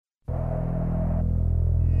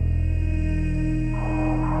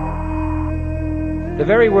The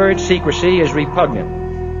very word secrecy is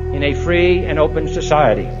repugnant in a free and open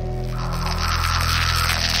society.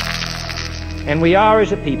 And we are,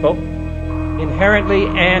 as a people, inherently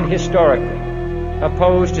and historically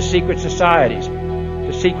opposed to secret societies,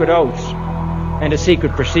 to secret oaths, and to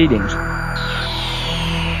secret proceedings.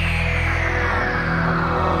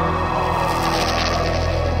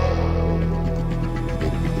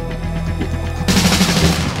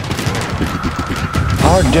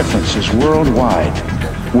 Our differences worldwide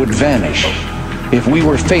would vanish if we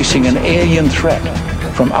were facing an alien threat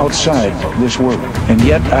from outside this world. And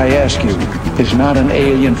yet, I ask you, is not an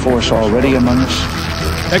alien force already among us?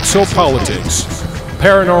 Exopolitics,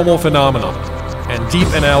 paranormal phenomena, and deep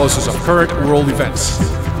analysis of current world events.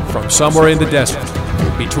 From somewhere in the desert,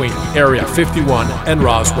 between Area 51 and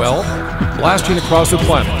Roswell, blasting across the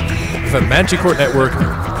planet, the Manticore Network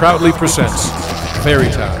proudly presents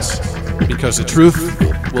Veritas, because the truth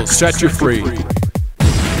will set you free.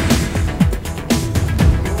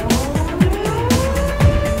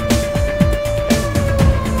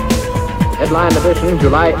 Headline edition,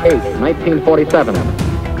 July 8, 1947.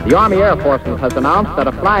 The Army Air Forces has announced that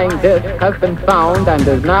a flying disc has been found and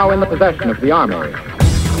is now in the possession of the Army. It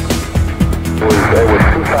was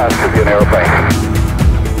too fast to be an airplane.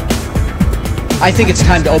 I think it's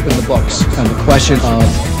time to open the books on the question of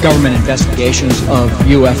government investigations of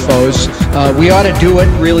UFOs. We ought to do it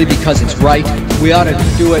really because it's right. We ought to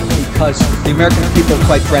do it because the American people,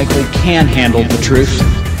 quite frankly, can handle the truth.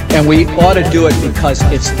 And we ought to do it because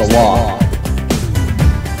it's the law.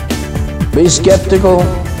 Be skeptical.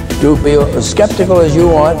 Do be as skeptical as you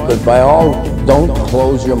want, but by all, don't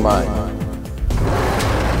close your mind.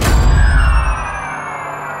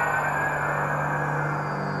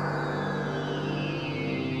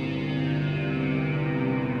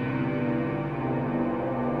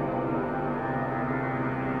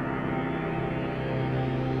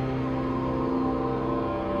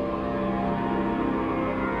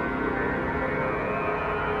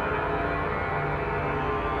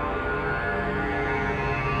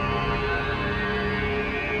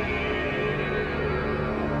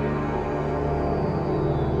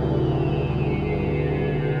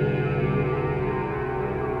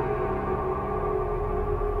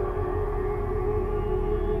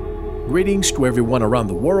 Greetings to everyone around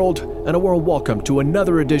the world, and a warm welcome to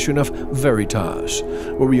another edition of Veritas,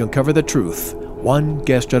 where we uncover the truth, one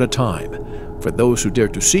guest at a time. For those who dare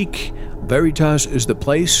to seek, Veritas is the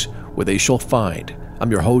place where they shall find.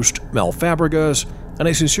 I'm your host, Mel Fabregas, and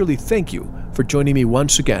I sincerely thank you for joining me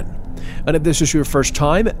once again. And if this is your first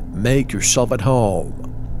time, make yourself at home.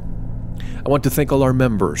 I want to thank all our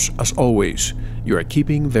members. As always, you are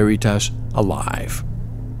keeping Veritas alive.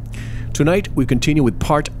 Tonight, we continue with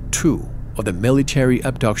part 2 of the military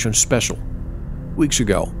abduction special. Weeks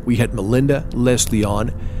ago, we had Melinda Leslie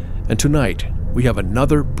on, and tonight, we have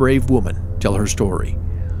another brave woman tell her story.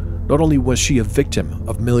 Not only was she a victim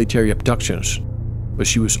of military abductions, but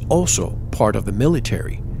she was also part of the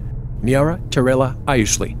military. Niara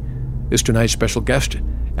Isley is tonight's special guest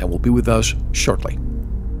and will be with us shortly.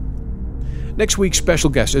 Next week's special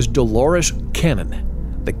guest is Dolores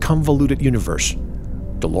Cannon, the Convoluted Universe.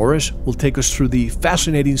 Dolores will take us through the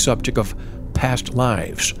fascinating subject of past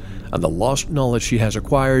lives and the lost knowledge she has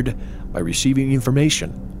acquired by receiving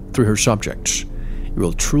information through her subjects. It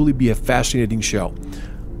will truly be a fascinating show.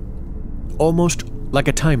 Almost like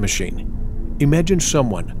a time machine. Imagine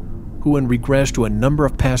someone who, when regressed to a number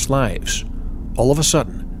of past lives, all of a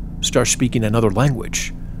sudden starts speaking another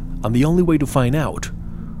language, and the only way to find out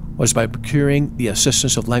was by procuring the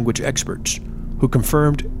assistance of language experts who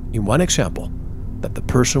confirmed, in one example, that the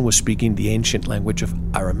person was speaking the ancient language of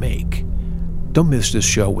Aramaic. Don't miss this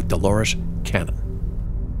show with Dolores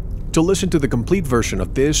Cannon. To listen to the complete version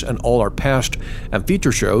of this and all our past and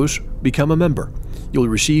future shows, become a member. You'll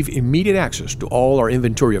receive immediate access to all our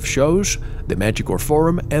inventory of shows, the Manticore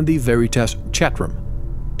Forum, and the Veritas chat room.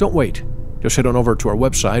 Don't wait. Just head on over to our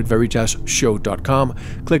website, veritasshow.com,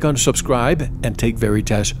 click on subscribe, and take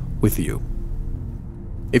Veritas with you.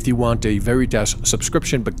 If you want a Veritas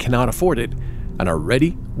subscription but cannot afford it, and are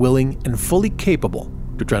ready, willing, and fully capable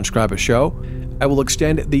to transcribe a show, I will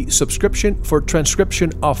extend the subscription for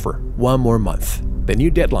transcription offer one more month. The new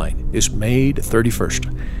deadline is May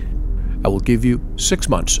 31st. I will give you 6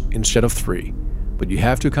 months instead of 3, but you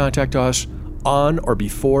have to contact us on or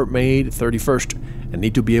before May 31st and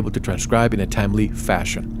need to be able to transcribe in a timely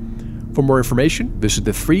fashion. For more information, visit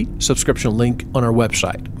the free subscription link on our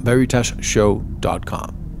website,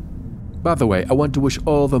 veritasshow.com. By the way, I want to wish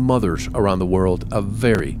all the mothers around the world a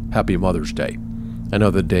very happy Mother's Day. I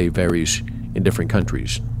know the day varies in different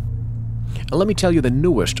countries. And let me tell you the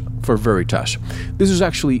newest for Veritas. This is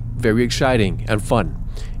actually very exciting and fun.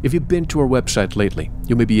 If you've been to our website lately,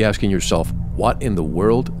 you may be asking yourself, what in the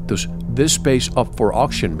world does this space up for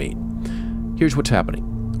auction mean? Here's what's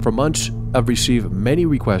happening. For months, I've received many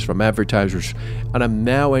requests from advertisers, and I'm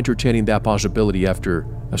now entertaining that possibility after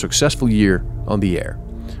a successful year on the air.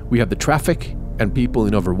 We have the traffic and people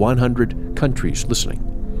in over 100 countries listening.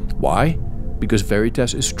 Why? Because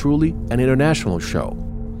Veritas is truly an international show.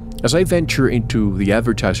 As I venture into the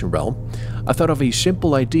advertising realm, I thought of a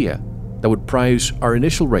simple idea that would price our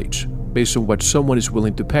initial rates based on what someone is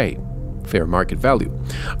willing to pay, fair market value.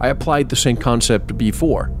 I applied the same concept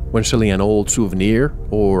before when selling an old souvenir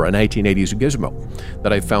or a 1980s gizmo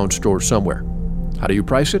that I found stored somewhere. How do you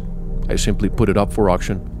price it? I simply put it up for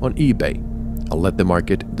auction on eBay. I'll let the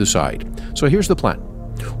market decide. So here's the plan.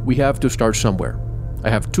 We have to start somewhere. I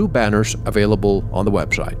have 2 banners available on the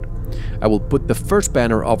website. I will put the first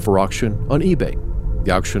banner up for auction on eBay.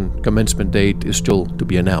 The auction commencement date is still to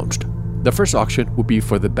be announced. The first auction will be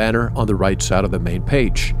for the banner on the right side of the main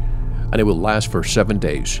page, and it will last for 7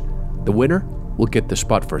 days. The winner will get the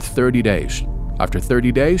spot for 30 days. After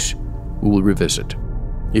 30 days, we will revisit.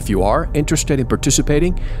 If you are interested in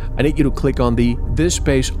participating, I need you to click on the This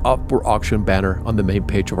Space Up for Auction banner on the main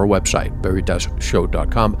page of our website,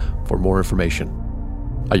 veritasshow.com, for more information.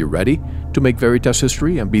 Are you ready to make Veritas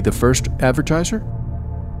history and be the first advertiser?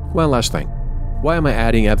 One last thing. Why am I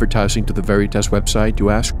adding advertising to the Veritas website, you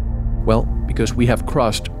ask? Well, because we have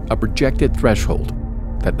crossed a projected threshold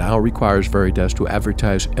that now requires Veritas to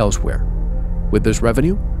advertise elsewhere. With this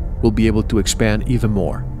revenue, we'll be able to expand even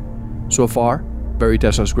more. So far,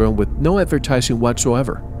 Veritas has grown with no advertising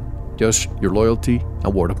whatsoever, just your loyalty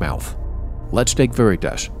and word of mouth. Let's take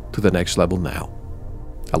Veritas to the next level now.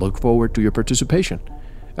 I look forward to your participation,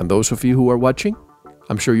 and those of you who are watching,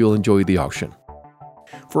 I'm sure you'll enjoy the auction.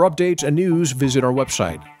 For updates and news, visit our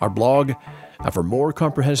website, our blog, and for more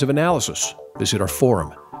comprehensive analysis, visit our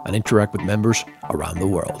forum and interact with members around the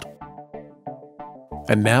world.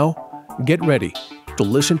 And now, get ready to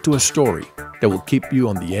listen to a story that will keep you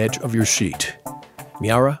on the edge of your seat.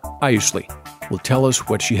 Niara Isley will tell us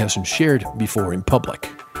what she hasn't shared before in public.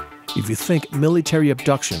 If you think military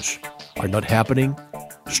abductions are not happening,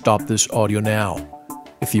 stop this audio now.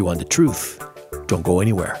 If you want the truth, don't go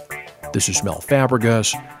anywhere. This is Mel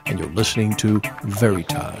Fabregas, and you're listening to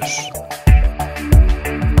Veritas.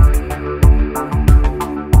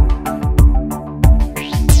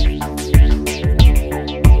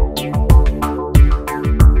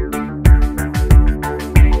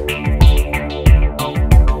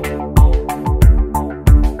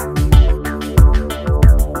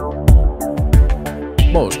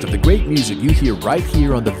 Most of the great music you hear right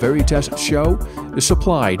here on the Veritas Show is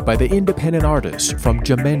supplied by the independent artists from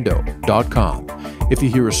Jamendo.com. If you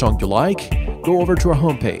hear a song you like, go over to our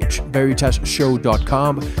homepage,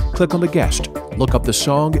 veritasshow.com, click on the guest, look up the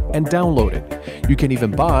song, and download it. You can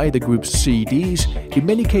even buy the group's CDs, in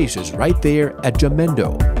many cases right there at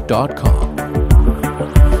Jamendo.com.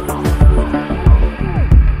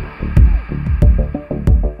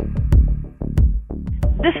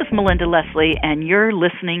 This is Melinda Leslie, and you're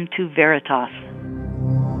listening to Veritas.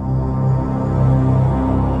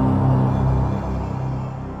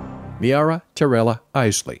 Niara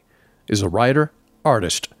Isley is a writer,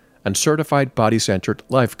 artist, and certified body-centered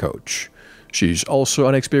life coach. She's also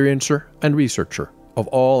an experiencer and researcher of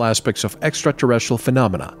all aspects of extraterrestrial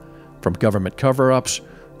phenomena, from government cover-ups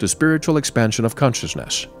to spiritual expansion of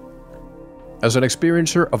consciousness. As an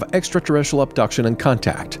experiencer of extraterrestrial abduction and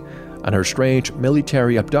contact, and her strange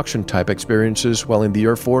military abduction type experiences while in the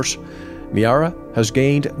Air Force, Niara has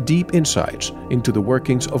gained deep insights into the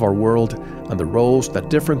workings of our world and the roles that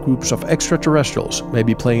different groups of extraterrestrials may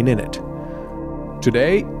be playing in it.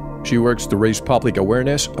 Today, she works to raise public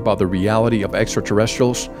awareness about the reality of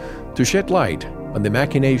extraterrestrials, to shed light on the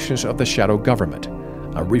machinations of the shadow government,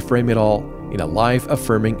 and reframe it all in a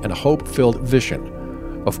life-affirming and hope-filled vision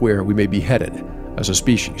of where we may be headed as a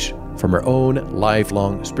species from her own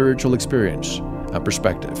lifelong spiritual experience and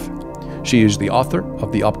perspective. She is the author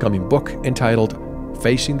of the upcoming book entitled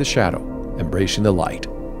Facing the Shadow, Embracing the Light.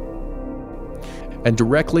 And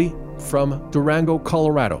directly from Durango,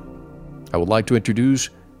 Colorado, I would like to introduce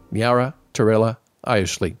Niara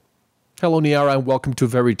Isley. Hello, Niara, and welcome to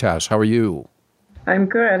Veritas. How are you? I'm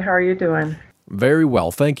good. How are you doing? Very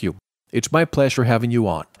well, thank you. It's my pleasure having you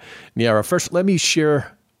on. Niara, first let me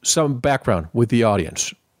share some background with the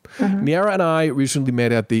audience. Niara and I recently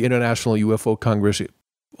met at the International UFO Congress,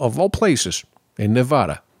 of all places, in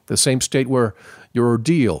Nevada, the same state where your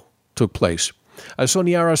ordeal took place. I saw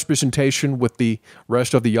Niara's presentation with the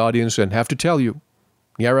rest of the audience and have to tell you,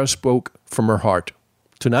 Niara spoke from her heart.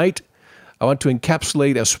 Tonight, I want to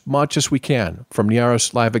encapsulate as much as we can from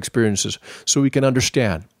Niara's life experiences so we can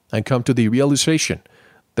understand and come to the realization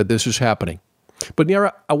that this is happening. But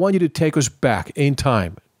Niara, I want you to take us back in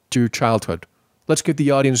time to your childhood. Let's give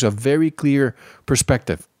the audience a very clear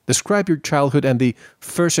perspective. Describe your childhood and the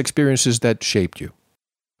first experiences that shaped you.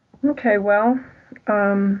 Okay, well,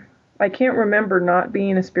 I can't remember not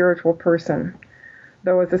being a spiritual person.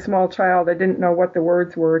 Though as a small child, I didn't know what the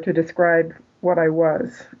words were to describe what I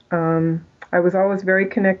was. I was always very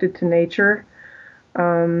connected to nature,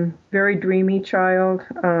 very dreamy child.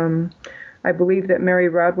 I believe that Mary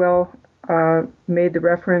Rodwell made the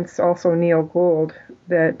reference, also Neil Gould,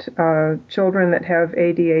 that children that have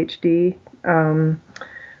ADHD,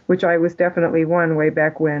 which I was definitely one way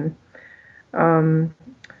back when,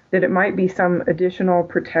 that it might be some additional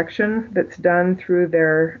protection that's done through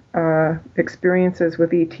their experiences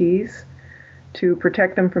with ETs to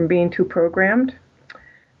protect them from being too programmed.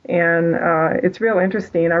 And it's real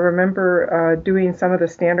interesting. I remember doing some of the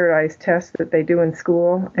standardized tests that they do in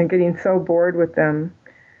school and getting so bored with them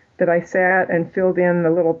that I sat and filled in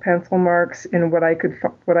the little pencil marks in what I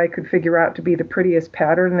could figure out to be the prettiest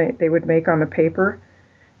pattern they would make on the paper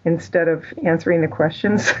instead of answering the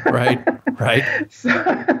questions. Right.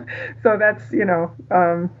 So that's,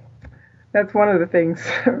 that's one of the things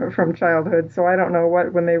from childhood. So I don't know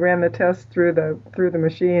when they ran the test through the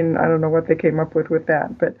machine, I don't know what they came up with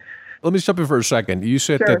that. But let me stop you for a second. You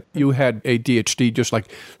said that you had ADHD just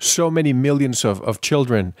like so many millions of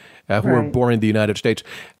children who were born in the United States.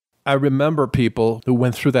 I remember people who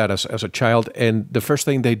went through that as a child, and the first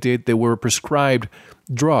thing they did, they were prescribed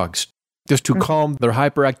drugs just to calm their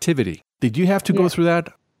hyperactivity. Did you have to go through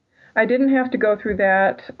that? I didn't have to go through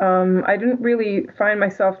that. I didn't really find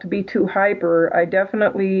myself to be too hyper. I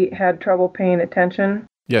definitely had trouble paying attention.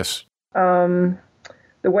 Yes. The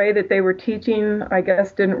way that they were teaching, I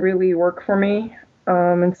guess, didn't really work for me.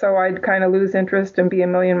 And so I'd kind of lose interest and be a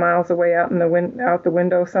million miles away out the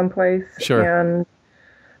window someplace. Sure. And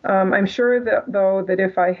I'm sure that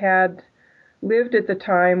if I had lived at the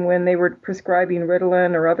time when they were prescribing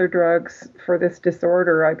Ritalin or other drugs for this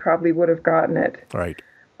disorder, I probably would have gotten it. Right.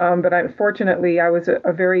 But unfortunately, I was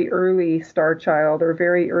a very early star child or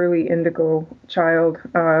very early indigo child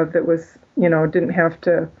that was, didn't have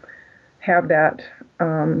to have that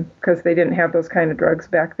because they didn't have those kind of drugs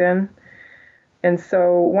back then. And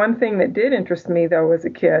so one thing that did interest me, though, as a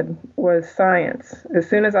kid was science. As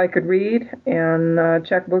soon as I could read and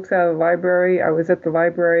check books out of the library, I was at the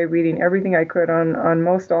library reading everything I could on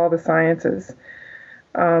most all the sciences,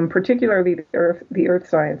 particularly the earth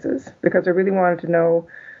sciences, because I really wanted to know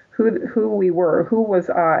who we were, who was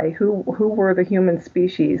I, who were the human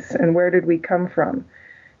species, and where did we come from.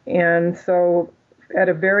 And so at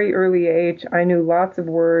a very early age, I knew lots of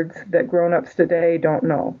words that grown-ups today don't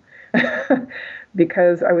know.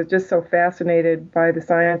 Because I was just so fascinated by the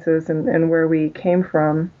sciences and where we came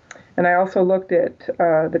from. And I also looked at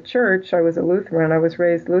the church. I was a Lutheran. I was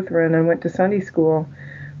raised Lutheran and went to Sunday school.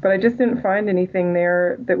 But I just didn't find anything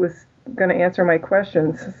there that was going to answer my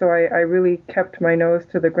questions. So I really kept my nose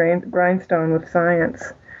to the grindstone with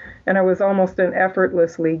science. And I was almost an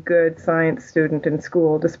effortlessly good science student in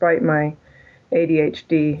school, despite my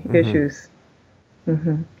ADHD issues.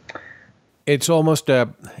 Mm-hmm. It's almost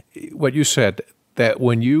what you said, that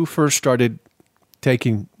when you first started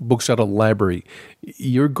taking books out of the library,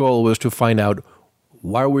 your goal was to find out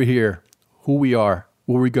why we're here, who we are,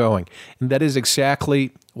 where we're going. And that is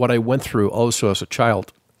exactly what I went through also as a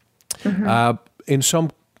child. Mm-hmm. In some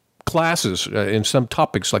classes, in some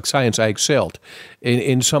topics like science, I excelled.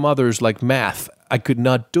 In some others like math, I could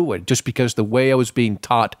not do it just because the way I was being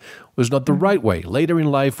taught was not the right way. Later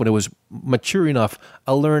in life, when I was mature enough,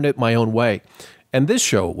 I learned it my own way. And this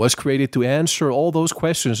show was created to answer all those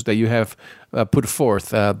questions that you have put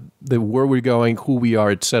forth, where we're going, who we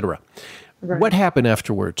are, etc. Right. What happened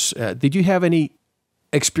afterwards? Did you have any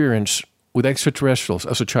experience with extraterrestrials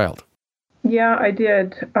as a child? Yeah, I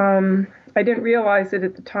did. I didn't realize it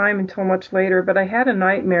at the time until much later, but I had a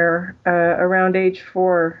nightmare around age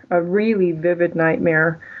 4, a really vivid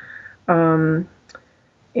nightmare. And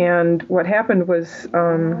what happened was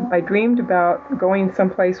I dreamed about going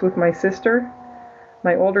someplace with my sister,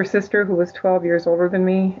 my older sister, who was 12 years older than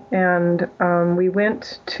me, and we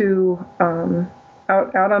went to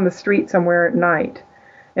out on the street somewhere at night,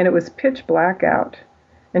 and it was pitch black out.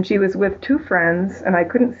 And she was with 2 friends, and I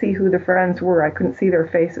couldn't see who the friends were. I couldn't see their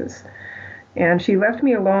faces. And she left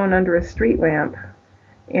me alone under a street lamp,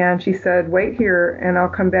 and she said, "Wait here, and I'll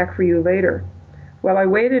come back for you later." Well, I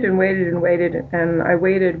waited and waited and waited, and I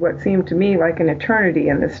waited what seemed to me like an eternity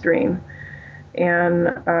in this dream. And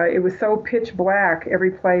it was so pitch black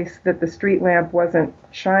every place that the street lamp wasn't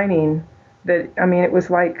shining that, I mean, it was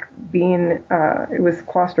like being, it was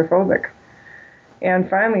claustrophobic. And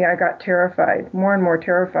finally I got terrified, more and more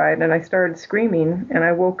terrified, and I started screaming, and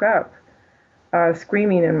I woke up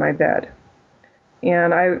screaming in my bed.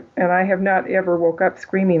 And I have not ever woke up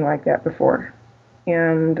screaming like that before.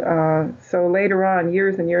 And so later on,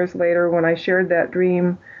 years and years later, when I shared that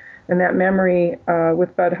dream and that memory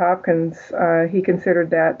with Bud Hopkins, he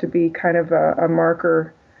considered that to be kind of a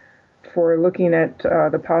marker for looking at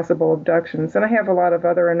the possible abductions. And I have a lot of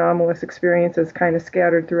other anomalous experiences kind of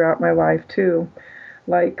scattered throughout my life, too.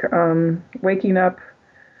 Like waking up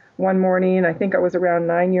one morning, I think I was around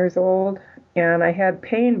 9 years old, and I had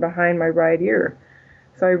pain behind my right ear.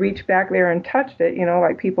 So I reached back there and touched it, you know,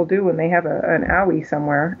 like people do when they have an owie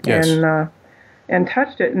somewhere. Yes. And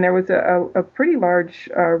touched it, and there was a pretty large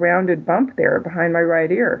rounded bump there behind my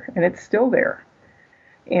right ear, and it's still there.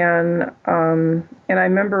 And I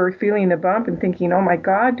remember feeling the bump and thinking, oh my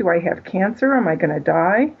God, do I have cancer? Am I going to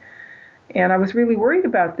die? And I was really worried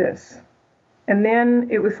about this. And then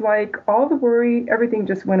it was like all the worry, everything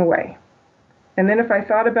just went away. And then if I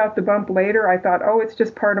thought about the bump later, I thought, oh, it's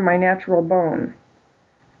just part of my natural bone.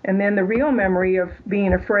 And then the real memory of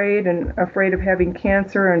being afraid and afraid of having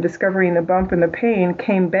cancer and discovering the bump and the pain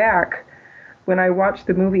came back when I watched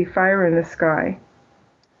the movie Fire in the Sky.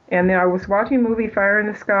 And then I was watching the movie Fire in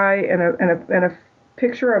the Sky, and a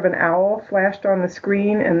picture of an owl flashed on the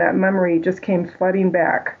screen, and that memory just came flooding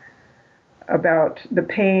back about the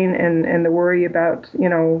pain and the worry about, you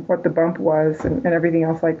know, what the bump was and everything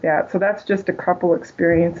else like that. So that's just a couple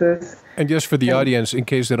experiences. And just for the audience, in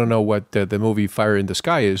case they don't know what the movie Fire in the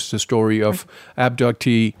Sky is, the story of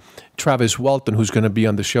abductee Travis Walton, who's going to be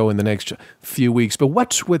on the show in the next few weeks. But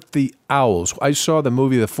what's with the owls? I saw the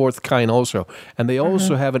movie The Fourth Kind also, and they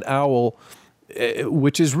also have an owl,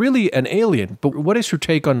 which is really an alien. But what is your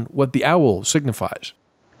take on what the owl signifies?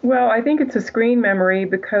 Well, I think it's a screen memory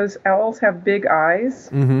because owls have big eyes,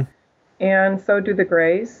 and so do the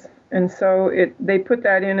grays. And so they put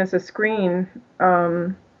that in as a screen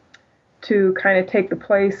to kind of take the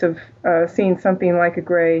place of seeing something like a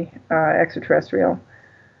gray extraterrestrial.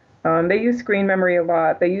 They use screen memory a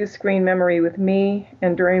lot. They use screen memory with me,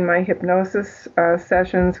 and during my hypnosis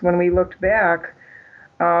sessions, when we looked back,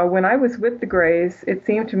 when I was with the grays, it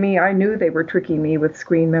seemed to me I knew they were tricking me with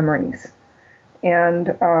screen memories. And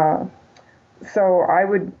so I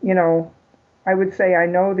would say, I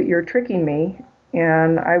know that you're tricking me,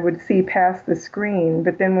 and I would see past the screen,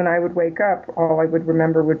 but then when I would wake up, all I would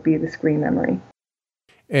remember would be the screen memory.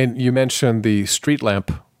 And you mentioned the street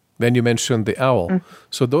lamp, then you mentioned the owl.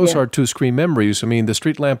 So those are two screen memories. I mean, the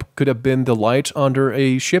street lamp could have been the light under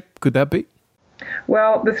a ship, could that be?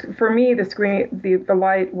 Well, for me, the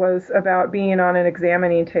light was about being on an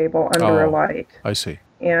examining table under a light. I see.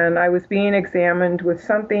 And I was being examined with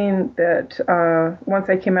something that once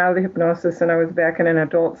I came out of the hypnosis and I was back in an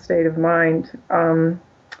adult state of mind,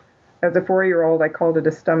 as a 4-year-old, I called it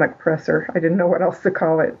a stomach presser. I didn't know what else to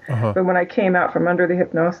call it. But when I came out from under the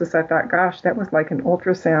hypnosis, I thought, gosh, that was like an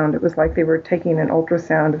ultrasound. It was like they were taking an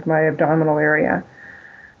ultrasound of my abdominal area.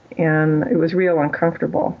 And it was real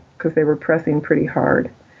uncomfortable because they were pressing pretty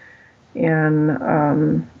hard.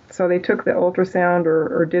 And so they took the ultrasound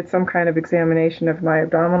or did some kind of examination of my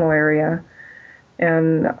abdominal area,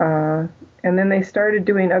 and then they started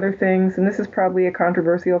doing other things. And this is probably a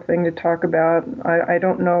controversial thing to talk about. I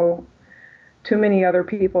don't know too many other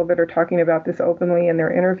people that are talking about this openly in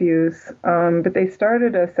their interviews, but they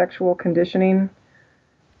started a sexual conditioning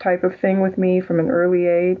type of thing with me from an early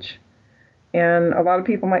age. And a lot of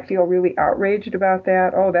people might feel really outraged about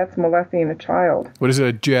that. Oh, that's molesting a child. What is it,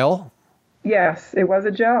 a gel? Yes, it was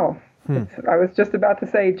a gel. I was just about to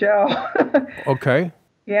say gel. Okay.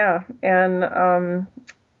 Yeah, and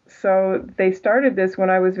so they started this when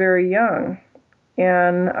I was very young,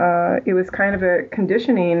 and it was kind of a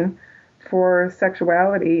conditioning for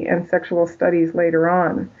sexuality and sexual studies later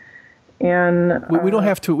on. And we don't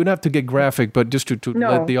have to get graphic, but just to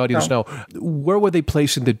let the audience know, where were they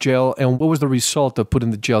placing the gel, and what was the result of putting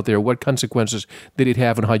the gel there? What consequences did it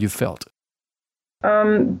have on how you felt?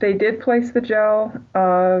 They did place the gel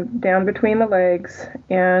down between the legs,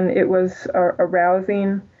 and it was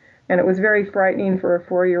arousing, and it was very frightening for a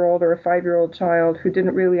 4-year-old or a 5-year-old child who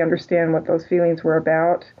didn't really understand what those feelings were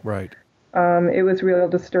about. Right. It was real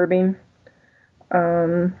disturbing.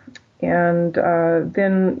 And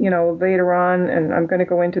then, later on, and I'm going to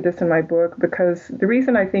go into this in my book, because the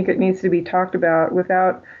reason I think it needs to be talked about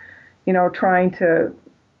without, trying to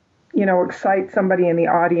excite somebody in the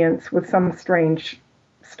audience with some strange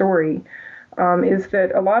story. is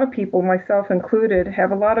that a lot of people, myself included,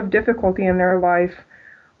 have a lot of difficulty in their life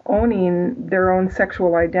owning their own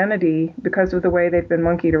sexual identity because of the way they've been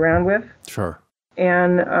monkeyed around with. Sure.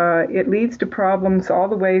 And it leads to problems all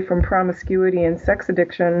the way from promiscuity and sex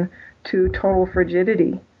addiction to total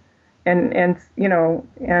frigidity. And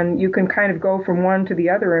you can kind of go from one to the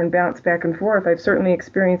other and bounce back and forth. I've certainly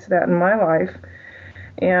experienced that in my life.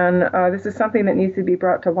 And this is something that needs to be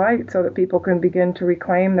brought to light so that people can begin to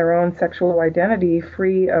reclaim their own sexual identity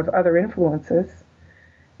free of other influences.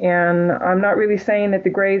 And I'm not really saying that the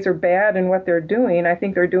Greys are bad in what they're doing. I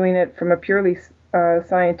think they're doing it from a purely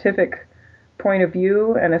scientific point of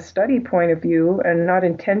view and a study point of view and not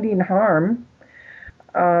intending harm.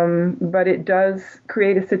 But it does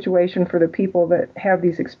create a situation for the people that have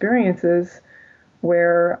these experiences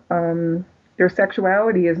where their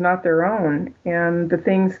sexuality is not their own, and the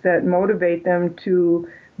things that motivate them to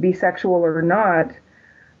be sexual or not,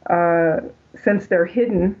 since they're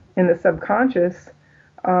hidden in the subconscious,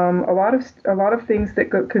 a lot of things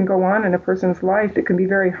that can go on in a person's life that can be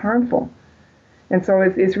very harmful. And so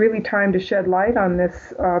it's really time to shed light on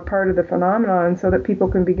this part of the phenomenon so that people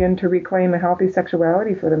can begin to reclaim a healthy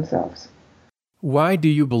sexuality for themselves. Why do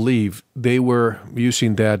you believe they were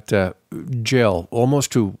using that gel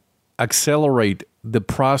almost to accelerate the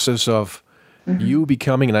process of you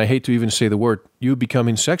becoming, and I hate to even say the word, you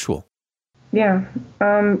becoming sexual? Yeah.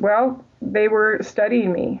 Well, they were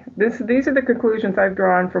studying me. These are the conclusions I've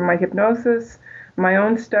drawn from my hypnosis, my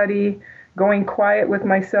own study, going quiet with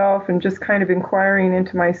myself and just kind of inquiring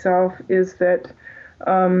into myself, is that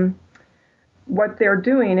what they're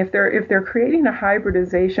doing, if they're creating a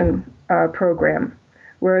hybridization program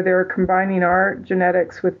where they're combining our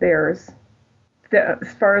genetics with theirs, that,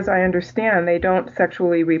 as far as I understand, they don't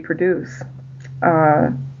sexually reproduce.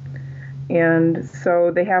 And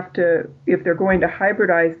so they have to, if they're going to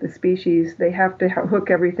hybridize the species, they have to hook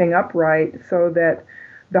everything up right so that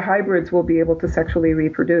the hybrids will be able to sexually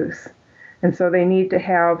reproduce. And so they need to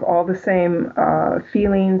have all the same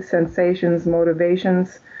feelings, sensations,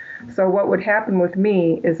 motivations. So what would happen with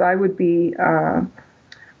me is I would be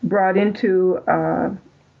brought into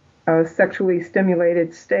a sexually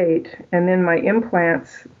stimulated state, and then my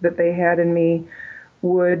implants that they had in me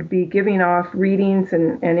would be giving off readings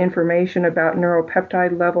and information about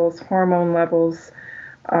neuropeptide levels, hormone levels,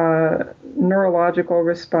 neurological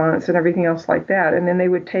response, and everything else like that. And then they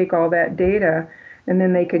would take all that data, and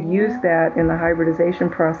then they could use that in the hybridization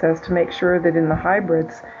process to make sure that in the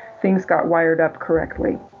hybrids, things got wired up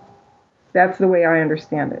correctly. That's the way I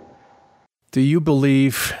understand it. Do you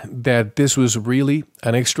believe that this was really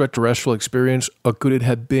an extraterrestrial experience, or could it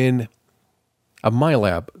have been a my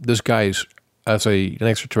lab disguised as an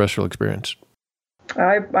extraterrestrial experience?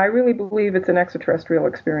 I really believe it's an extraterrestrial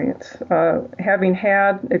experience. Having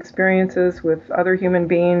had experiences with other human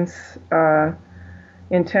beings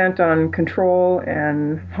intent on control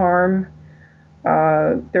and harm,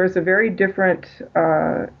 there's a very different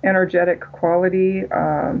energetic quality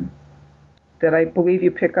that I believe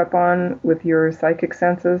you pick up on with your psychic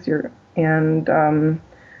senses. In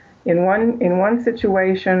one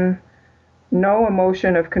situation, no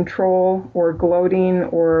emotion of control or gloating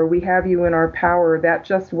or we have you in our power, that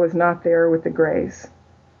just was not there with the Greys.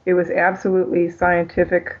 It was absolutely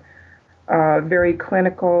scientific, very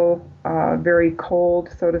clinical, very cold,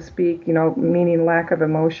 so to speak, meaning lack of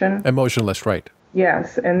emotion. Emotionless, right.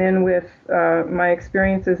 Yes, and then with my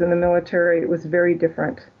experiences in the military, it was very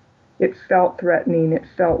different. It felt threatening. It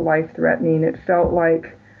felt life-threatening. It felt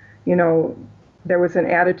like, there was an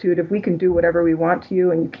attitude of we can do whatever we want to you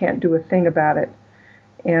and you can't do a thing about it.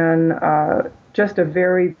 And just a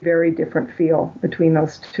very, very different feel between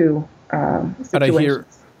those two situations. And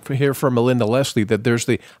I hear from Melinda Leslie that there's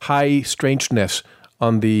the high strangeness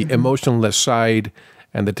on the emotionless side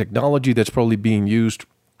and the technology that's probably being used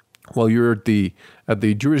while you're at the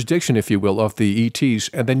jurisdiction, if you will, of the ETs.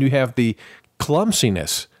 And then you have the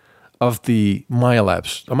clumsiness of the Maya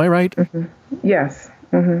labs. Am I right? Mm-hmm. Yes.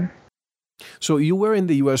 Mm-hmm. So you were in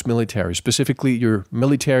the U.S. military. Specifically, your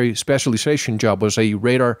military specialization job was a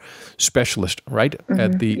radar specialist, right? Mm-hmm.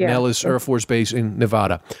 At the Nellis Air Force Base in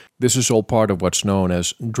Nevada. This is all part of what's known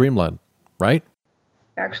as Dreamland, right?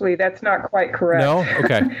 Actually, that's not quite correct. No?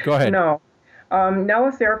 Okay, go ahead. No.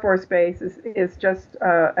 Nellis Air Force Base is just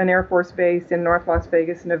an Air Force base in North Las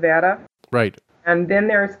Vegas, Nevada. Right. And then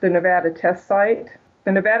there's the Nevada Test Site.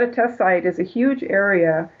 The Nevada Test Site is a huge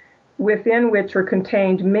area within which are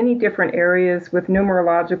contained many different areas with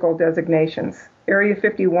numerological designations. Area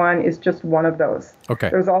 51 is just one of those. Okay.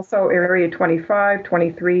 There's also Area 25,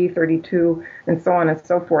 23, 32, and so on and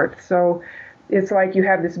so forth. So it's like you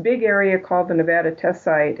have this big area called the Nevada Test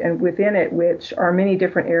Site, and within it, which are many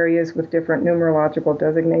different areas with different numerological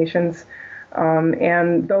designations.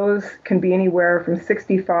 And those can be anywhere from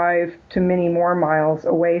 65 to many more miles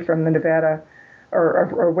away from the Nevada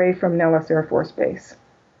or away from Nellis Air Force Base.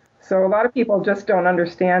 So a lot of people just don't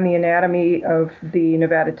understand the anatomy of the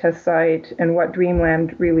Nevada Test Site and what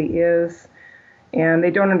Dreamland really is. And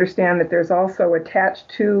they don't understand that there's also attached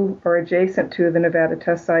to or adjacent to the Nevada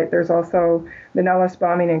Test Site, there's also the Nellis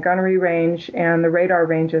Bombing and Gunnery Range and the radar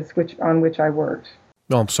ranges on which I worked.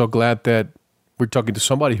 No, I'm so glad that we're talking to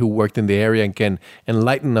somebody who worked in the area and can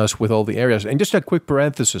enlighten us with all the areas. And just a quick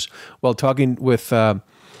parenthesis, while talking with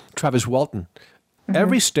Travis Walton,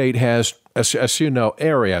 every state has, as you know,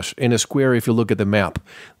 areas in a square if you look at the map.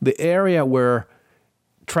 The area where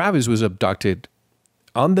Travis was abducted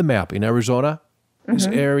on the map in Arizona is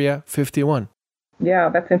Area 51. Yeah,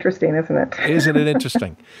 that's interesting, isn't it? Isn't it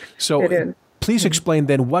interesting? So it is. Please explain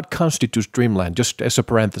then what constitutes Dreamland, just as a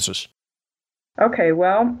parenthesis. Okay,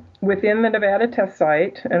 well, within the Nevada Test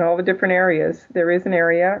Site and all the different areas, there is an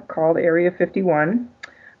area called Area 51.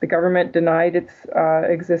 The government denied its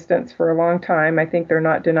existence for a long time. I think they're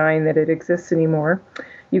not denying that it exists anymore.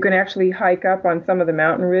 You can actually hike up on some of the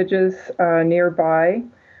mountain ridges nearby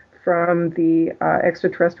from the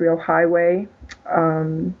extraterrestrial highway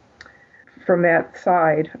from that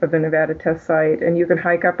side of the Nevada Test Site, and you can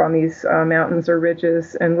hike up on these mountains or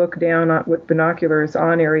ridges and look down with binoculars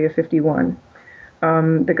on Area 51.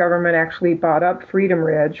 The government actually bought up Freedom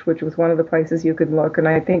Ridge, which was one of the places you could look, and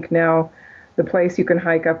I think now the place you can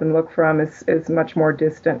hike up and look from is much more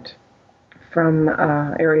distant from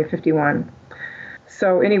Area 51.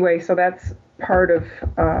 So anyway, so that's part of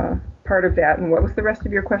that. And what was the rest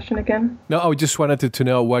of your question again? No, I just wanted to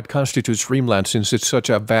know what constitutes Dreamland, since it's such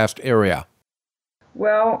a vast area.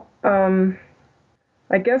 Well,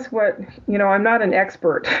 I guess I'm not an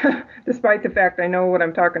expert, despite the fact I know what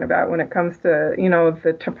I'm talking about when it comes to,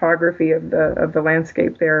 the topography of the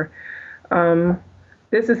landscape there.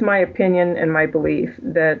 This is my opinion and my belief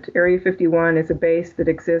that Area 51 is a base that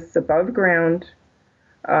exists above ground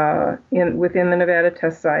within the Nevada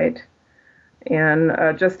Test Site. And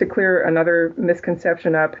just to clear another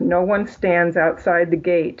misconception up, no one stands outside the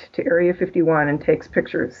gate to Area 51 and takes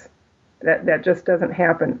pictures. That just doesn't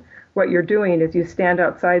happen. What you're doing is you stand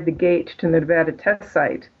outside the gate to the Nevada Test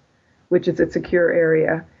Site, which is a secure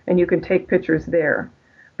area, and you can take pictures there.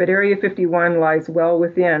 But Area 51 lies well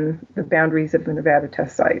within the boundaries of the Nevada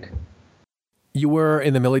Test Site. You were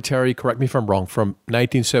in the military, correct me if I'm wrong, from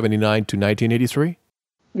 1979 to 1983?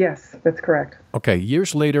 Yes, that's correct. Okay,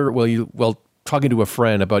 years later, talking to a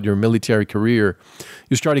friend about your military career,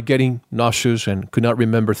 you started getting nauseous and could not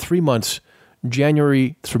remember 3 months,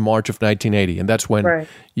 January through March of 1980. And that's when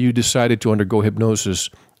you decided to undergo hypnosis,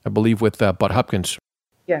 I believe with Bud Hopkins.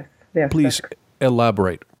 Yes. Please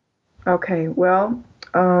elaborate. Okay, well,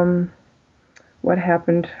 what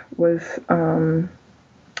happened was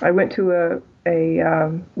I went to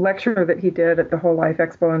a lecture that he did at the Whole Life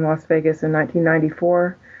Expo in Las Vegas in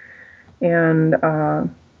 1994, and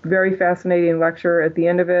very fascinating lecture. At the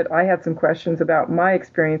end of it, I had some questions about my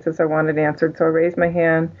experiences I wanted answered, so I raised my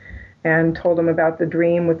hand and told him about the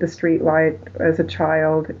dream with the street light as a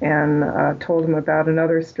child, and told him about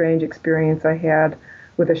another strange experience I had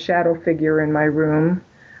with a shadow figure in my room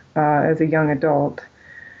as a young adult.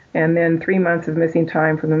 And then 3 months of missing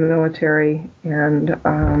time from the military,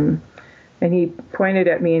 and he pointed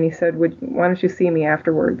at me and he said, why don't you see me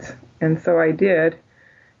afterwards? And so I did.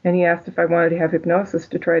 And he asked if I wanted to have hypnosis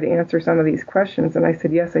to try to answer some of these questions. And I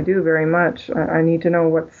said, yes, I do very much. I need to know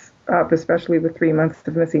what's up, especially with 3 months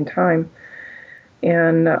of missing time.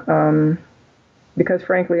 And because,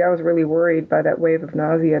 frankly, I was really worried by that wave of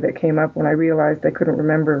nausea that came up when I realized I couldn't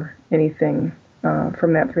remember anything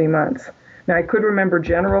from that 3 months. Now, I could remember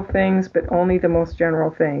general things, but only the most general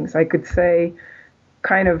things. I could say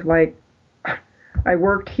kind of like, I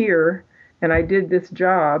worked here and I did this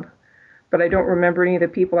job, but I don't remember any of the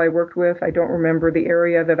people I worked with. I don't remember the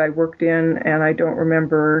area that I worked in, and I don't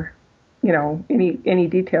remember, any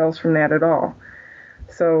details from that at all.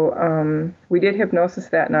 So we did hypnosis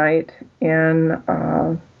that night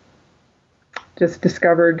and just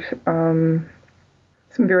discovered some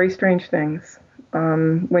very strange things.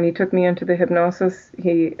 When he took me into the hypnosis,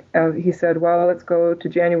 he said, well, let's go to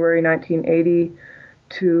January 1980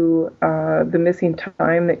 to the missing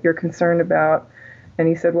time that you're concerned about. And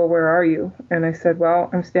he said, well, where are you? And I said, well,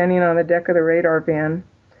 I'm standing on the deck of the radar van,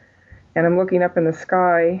 and I'm looking up in the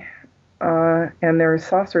sky, and there are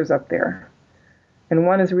saucers up there. And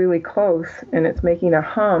one is really close, and it's making a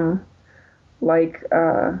hum like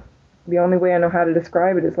The only way I know how to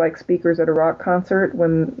describe it is like speakers at a rock concert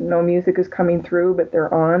when no music is coming through, but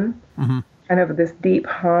they're on. Mm-hmm. Kind of this deep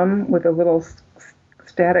hum with a little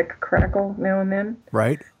static crackle now and then.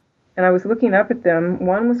 Right. And I was looking up at them.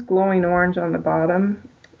 One was glowing orange on the bottom,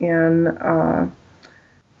 and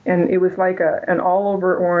it was like an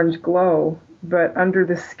all-over orange glow. But under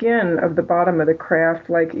the skin of the bottom of the craft,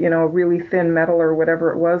 like, really thin metal or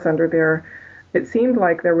whatever it was under there, it seemed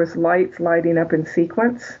like there was lights lighting up in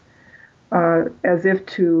sequence, as if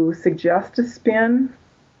to suggest a spin,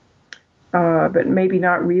 but maybe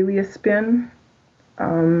not really a spin.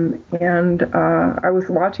 And I was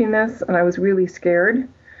watching this, and I was really scared,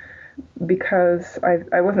 because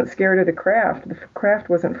I wasn't scared of the craft. The craft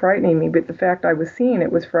wasn't frightening me, but the fact I was seeing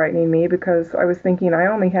it was frightening me, because I was thinking, I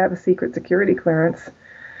only have a secret security clearance,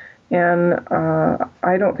 and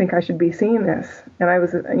I don't think I should be seeing this. And I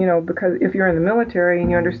was, because if you're in the military and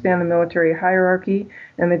you understand the military hierarchy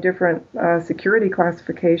and the different security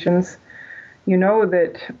classifications, you know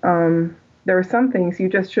that there are some things you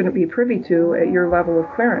just shouldn't be privy to at your level of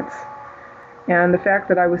clearance. And the fact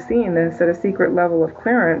that I was seeing this at a secret level of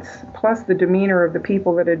clearance, plus the demeanor of the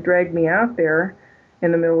people that had dragged me out there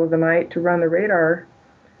in the middle of the night to run the radar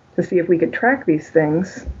to see if we could track these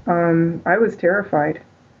things, I was terrified.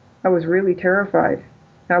 I was really terrified.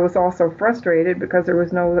 I was also frustrated because there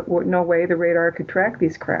was no way the radar could track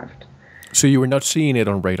these craft. So you were not seeing it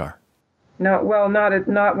on radar? No, well,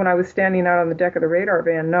 not when I was standing out on the deck of the radar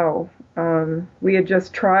van, no. We had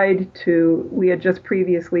just previously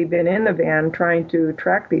been in the van trying to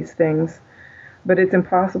track these things, but it's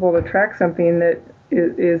impossible to track something that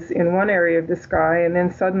is in one area of the sky and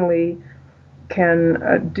then suddenly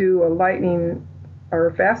can do a lightning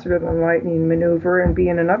or faster than lightning maneuver and be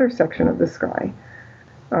in another section of the sky.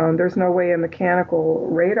 There's no way a mechanical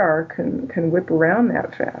radar can whip around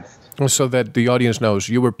that fast. So that the audience knows,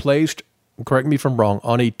 you were placed, correct me if I'm wrong,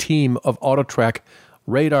 on a team of auto-track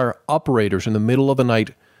radar operators in the middle of the night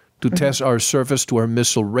to test our surface-to-air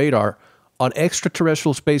missile radar on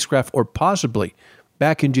extraterrestrial spacecraft or possibly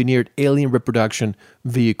back-engineered alien reproduction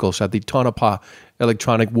vehicles at the Tonopah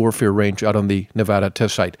Electronic Warfare Range out on the Nevada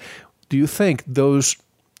test site. Do you think those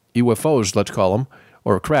UFOs, let's call them,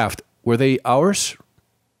 or craft, were they ours,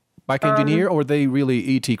 back-engineered, or were they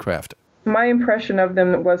really ET craft? My impression of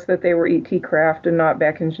them was that they were ET craft and not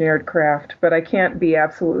back-engineered craft, but I can't be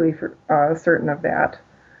absolutely certain of that.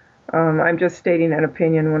 I'm just stating an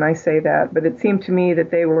opinion when I say that, but it seemed to me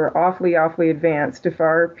that they were awfully, awfully advanced. If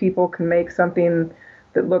our people can make something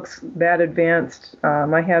that looks that advanced,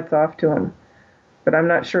 my hat's off to them. But I'm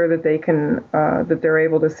not sure that they're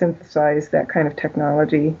able to synthesize that kind of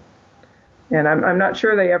technology. And I'm not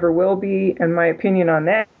sure they ever will be. And my opinion on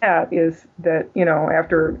that is that,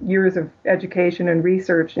 after years of education and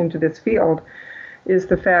research into this field, is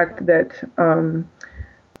the fact that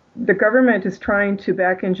the government is trying to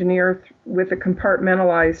back engineer with a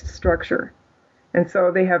compartmentalized structure. And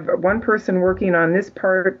so they have one person working on this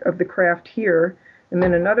part of the craft here, and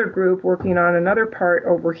then another group working on another part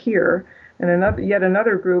over here, and yet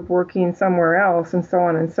another group working somewhere else, and so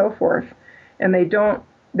on and so forth. And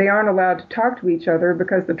they aren't allowed to talk to each other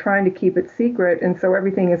because they're trying to keep it secret, and so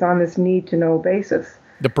everything is on this need-to-know basis.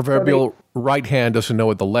 The proverbial right hand doesn't know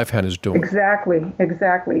what the left hand is doing.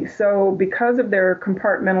 Exactly. So because of their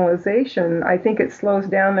compartmentalization, I think it slows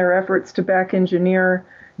down their efforts to back-engineer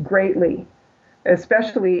greatly,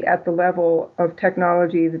 especially at the level of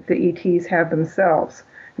technology that the ETs have themselves.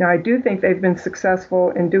 Now, I do think they've been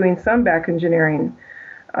successful in doing some back-engineering,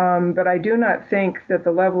 but I do not think that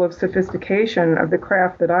the level of sophistication of the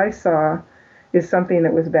craft that I saw is something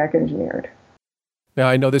that was back-engineered. Now,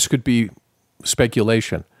 I know this could be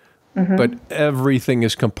speculation, but everything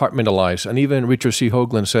is compartmentalized. And even Richard C.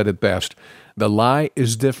 Hoagland said it best. The lie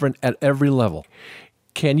is different at every level.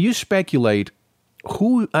 Can you speculate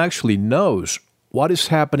who actually knows what is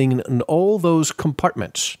happening in all those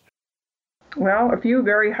compartments? Well, a few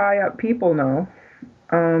very high-up people know.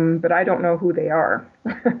 But I don't know who they are.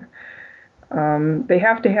 They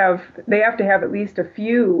have to have at least a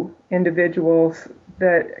few individuals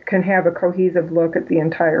that can have a cohesive look at the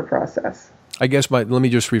entire process. I guess let me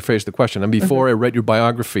just rephrase the question. And before I read your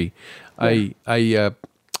biography, I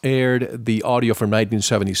aired the audio from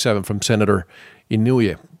 1977 from Senator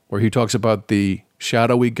Inouye, where he talks about the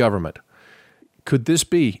shadowy government. Could this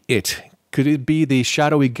be it? Could it be the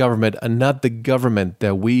shadowy government and not the government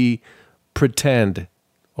that we pretend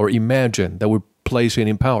or imagine that we're placing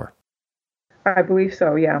in power? I believe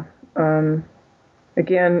so, yeah.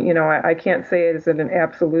 Again, I can't say it as an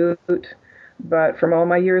absolute, but from all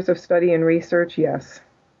my years of study and research, yes,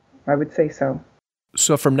 I would say so.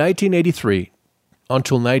 So from 1983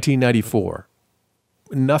 until 1994.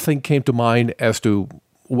 Nothing came to mind as to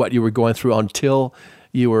what you were going through until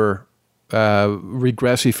you were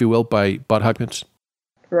regressed, if you will, by Bud Hugmans?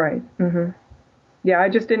 Right. Mm-hmm. Yeah, I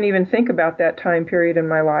just didn't even think about that time period in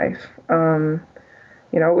my life.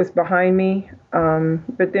 It was behind me.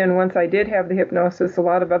 But then once I did have the hypnosis, a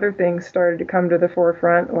lot of other things started to come to the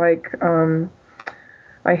forefront. Like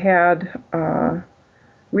I had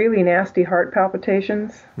really nasty heart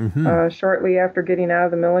palpitations shortly after getting out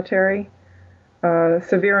of the military.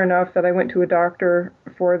 Severe enough that I went to a doctor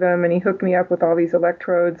for them, and he hooked me up with all these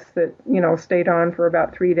electrodes that, stayed on for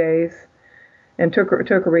about 3 days, and took a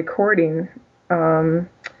recording. And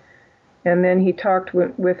then he talked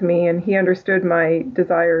with me, and he understood my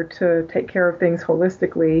desire to take care of things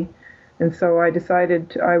holistically. And so I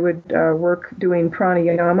decided I would work doing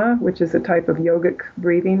pranayama, which is a type of yogic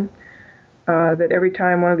breathing, that every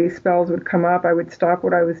time one of these spells would come up, I would stop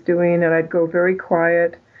what I was doing, and I'd go very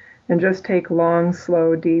quiet and just take long,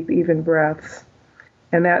 slow, deep, even breaths.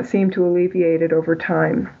 And that seemed to alleviate it over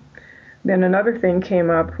time. Then another thing came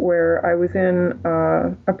up where I was in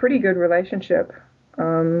a pretty good relationship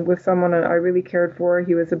with someone I really cared for.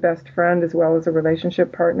 He was a best friend as well as a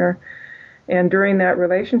relationship partner. And during that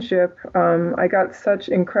relationship, I got such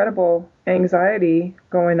incredible anxiety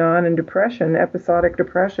going on and depression, episodic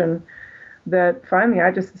depression, that finally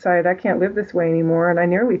I just decided I can't live this way anymore, and I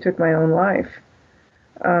nearly took my own life.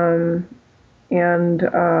 And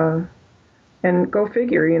go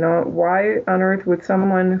figure, why on earth would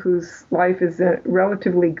someone whose life is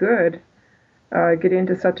relatively good get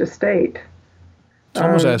into such a state? It's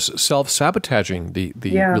almost as self-sabotaging, the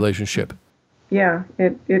relationship. Yeah,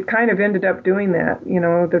 it kind of ended up doing that.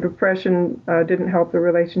 The depression didn't help the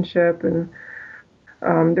relationship, and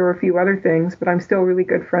there were a few other things, but I'm still really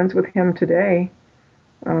good friends with him today.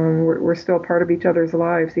 We're still part of each other's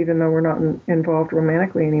lives, even though we're not involved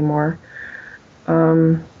romantically anymore.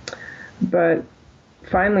 But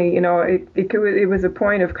finally, it was a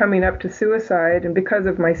point of coming up to suicide, and because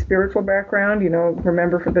of my spiritual background,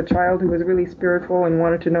 remember for the child who was really spiritual and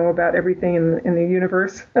wanted to know about everything in the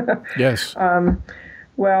universe. Yes.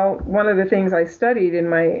 Well, one of the things I studied in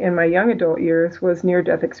my young adult years was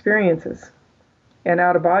near-death experiences and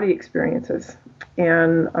out-of-body experiences,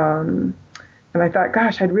 and I thought,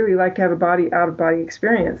 gosh, I'd really like to have a out-of-body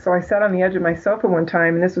experience. So I sat on the edge of my sofa one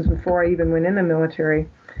time, and this was before I even went in the military.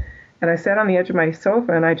 And I sat on the edge of my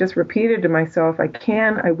sofa, and I just repeated to myself, I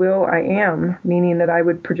can, I will, I am, meaning that I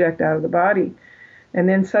would project out of the body. And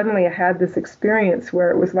then suddenly I had this experience where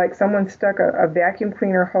it was like someone stuck a vacuum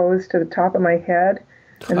cleaner hose to the top of my head,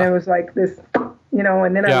 and there was like this,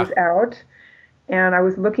 and then I was out. And I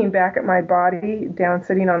was looking back at my body down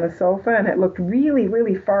sitting on the sofa, and it looked really,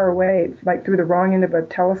 really far away, like through the wrong end of a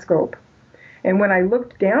telescope. And when I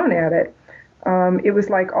looked down at it, it was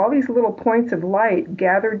like all these little points of light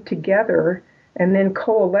gathered together and then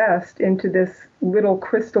coalesced into this little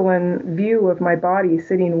crystalline view of my body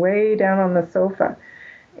sitting way down on the sofa.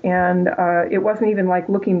 And it wasn't even like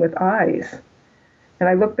looking with eyes. And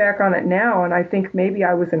I look back on it now, and I think maybe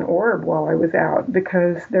I was an orb while I was out,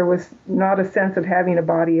 because there was not a sense of having a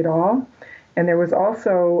body at all. And there was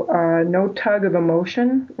also no tug of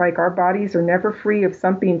emotion. Like our bodies are never free of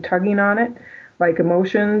something tugging on it, like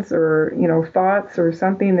emotions or, thoughts or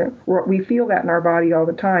something. That we feel that in our body all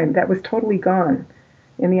the time. That was totally gone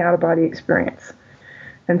in the out-of-body experience.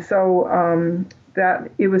 And so that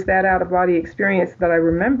it was that out-of-body experience that I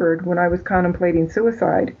remembered when I was contemplating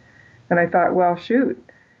suicide. And I thought, well, shoot,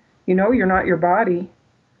 you're not your body.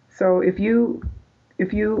 So if you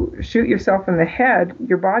shoot yourself in the head,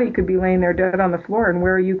 your body could be laying there dead on the floor, and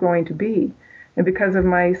where are you going to be? And because of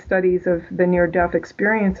my studies of the near-death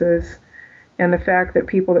experiences and the fact that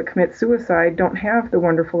people that commit suicide don't have the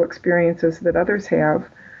wonderful experiences that others have,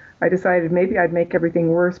 I decided maybe I'd make everything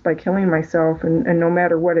worse by killing myself, and no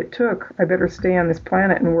matter what it took, I better stay on this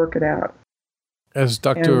planet and work it out. As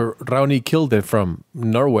Dr. Rauni Kilde from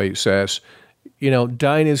Norway says,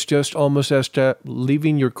 dying is just almost as to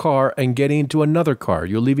leaving your car and getting into another car.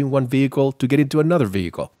 You're leaving one vehicle to get into another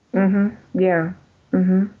vehicle. Mm-hmm. Yeah.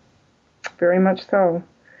 Mm-hmm. Very much so.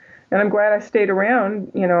 And I'm glad I stayed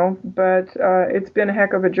around, but it's been a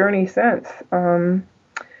heck of a journey since.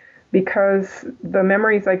 Because the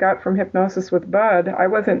memories I got from hypnosis with Bud, I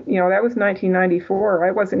wasn't, that was 1994.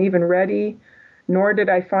 I wasn't even ready, nor did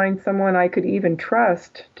I find someone I could even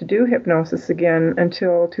trust to do hypnosis again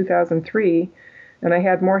until 2003. And I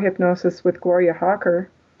had more hypnosis with Gloria Hawker,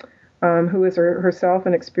 who is herself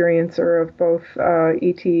an experiencer of both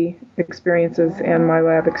ET experiences and my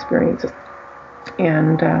lab experiences.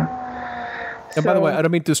 And And by the way, I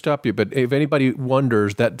don't mean to stop you, but if anybody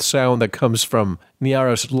wonders, that sound that comes from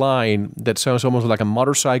Niara's line, that sounds almost like a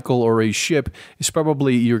motorcycle or a ship, is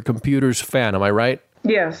probably your computer's fan. Am I right?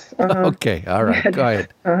 Yes. Okay. All right. Go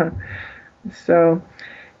ahead. So,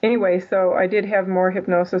 anyway, so I did have more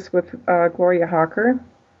hypnosis with Gloria Hawker.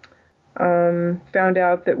 Found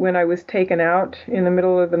out that when I was taken out in the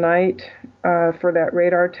middle of the night for that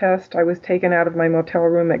radar test, I was taken out of my motel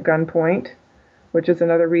room at gunpoint, which is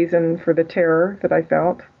another reason for the terror that I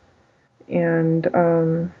felt. And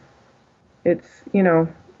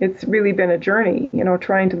it's really been a journey,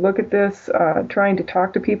 trying to look at this, trying to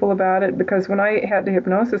talk to people about it, because when I had the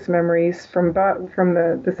hypnosis memories from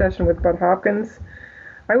the session with Bud Hopkins,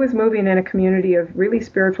 I was moving in a community of really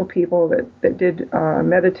spiritual people that did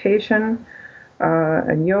meditation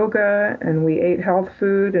and yoga, and we ate health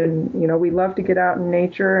food, and we loved to get out in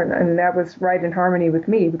nature, and that was right in harmony with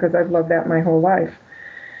me because I've loved that my whole life.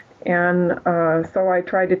 And so I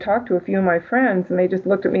tried to talk to a few of my friends, and they just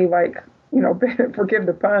looked at me like, forgive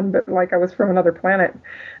the pun, but like I was from another planet.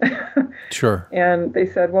 Sure. And they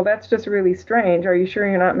said, well, that's just really strange. Are you sure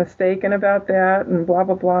you're not mistaken about that? And blah,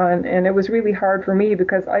 blah, blah. And it was really hard for me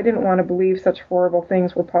because I didn't want to believe such horrible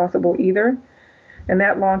things were possible either. And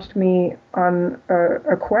that launched me on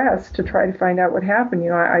a quest to try to find out what happened.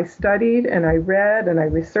 I studied and I read and I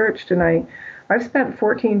researched, and I've spent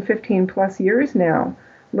 14, 15 plus years now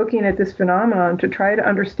looking at this phenomenon to try to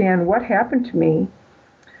understand what happened to me.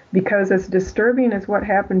 Because as disturbing as what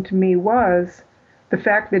happened to me was, the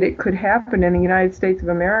fact that it could happen in the United States of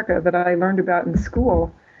America that I learned about in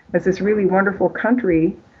school as this really wonderful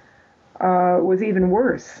country was even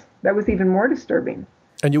worse. That was even more disturbing.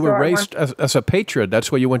 And you were raised as a patriot.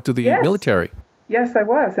 That's why you went to the military. Yes, I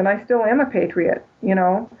was. And I still am a patriot,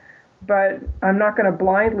 But I'm not going to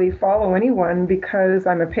blindly follow anyone because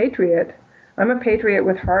I'm a patriot. I'm a patriot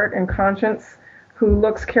with heart and conscience who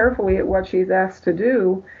looks carefully at what she's asked to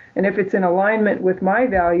do. And if it's in alignment with my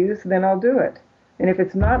values, then I'll do it. And if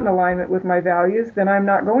it's not in alignment with my values, then I'm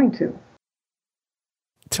not going to.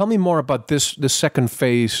 Tell me more about the second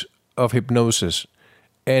phase of hypnosis.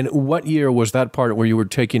 And what year was that part where you were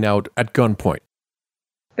taken out at gunpoint?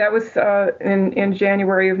 That was in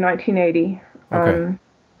January of 1980. Okay.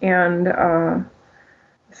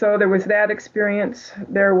 So there was that experience.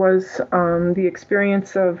 There was the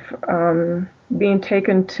experience of being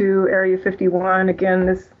taken to Area 51. Again,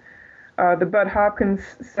 the Bud Hopkins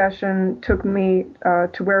session took me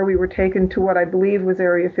to where we were taken to what I believe was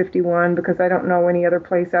Area 51, because I don't know any other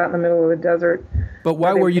place out in the middle of the desert. But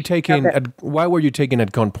why were you taken at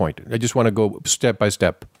gunpoint? I just want to go step by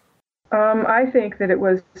step. I think that it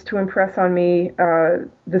was to impress on me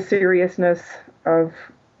the seriousness of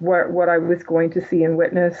what I was going to see and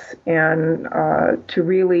witness, and to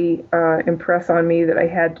really impress on me that I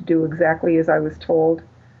had to do exactly as I was told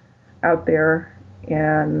out there,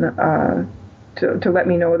 and to let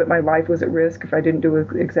me know that my life was at risk if I didn't do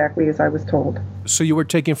exactly as I was told. So you were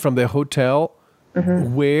taken from the hotel,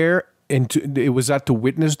 where, was that to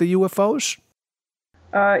witness the UFOs?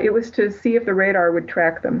 It was to see if the radar would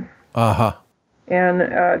track them. Uh-huh.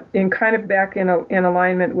 And in kind of back in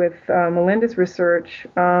alignment with Melinda's research,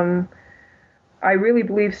 I really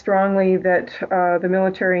believe strongly that the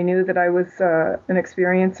military knew that I was an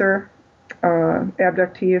experiencer,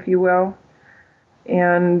 abductee, if you will.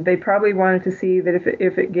 And they probably wanted to see that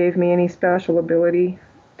if it gave me any special ability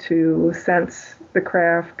to sense the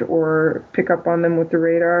craft or pick up on them with the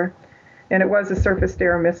radar. And it was a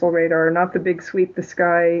surface-to-air missile radar, not the big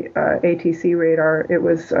sweep-the-sky ATC radar. It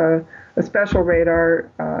was a special radar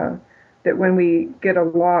that when we get a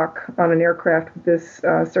lock on an aircraft with this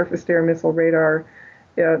surface-to-air missile radar,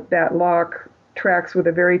 that lock tracks with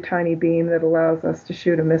a very tiny beam that allows us to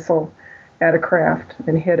shoot a missile at a craft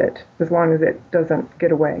and hit it, as long as it doesn't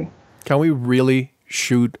get away. Can we really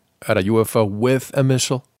shoot at a UFO with a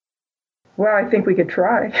missile? Well, I think we could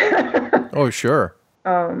try. Oh, sure.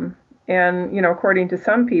 And, according to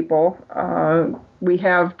some people, we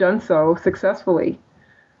have done so successfully.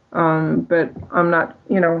 But I'm not,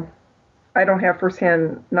 I don't have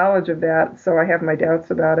firsthand knowledge of that, so I have my doubts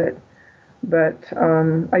about it. But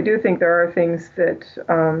I do think there are things that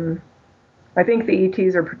I think the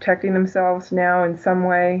ETs are protecting themselves now in some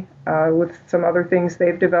way with some other things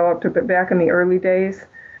they've developed. But back in the early days,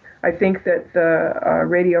 I think that the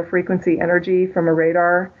radio frequency energy from a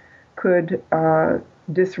radar could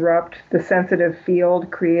disrupt the sensitive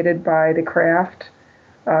field created by the craft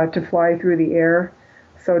to fly through the air.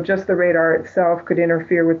 So just the radar itself could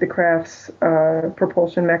interfere with the craft's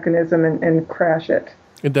propulsion mechanism and crash it.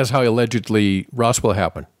 And that's how allegedly Roswell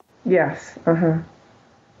happened. Yes.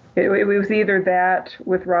 It was either that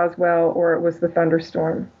with Roswell or it was the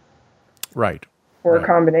thunderstorm. Right. Or right. a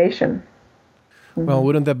combination. Well,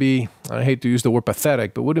 wouldn't that be, I hate to use the word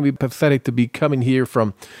pathetic, but wouldn't it be pathetic to be coming here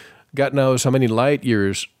from God knows how many light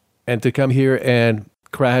years and to come here and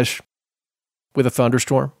crash with a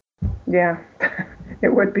thunderstorm? Yeah,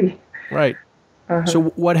 it would be. Right. So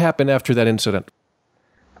what happened after that incident?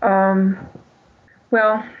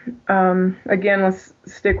 Well, again, let's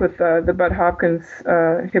stick with the Bud Hopkins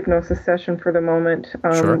hypnosis session for the moment.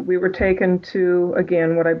 Sure. We were taken to,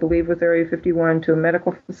 again, what I believe was Area 51, to a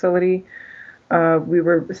medical facility. We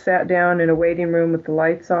were sat down in a waiting room with the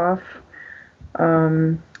lights off.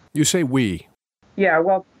 You say we. Yeah,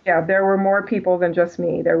 well, yeah, there were more people than just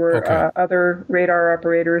me. There were other radar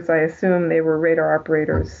operators. I assume they were radar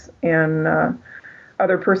operators and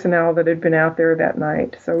other personnel that had been out there that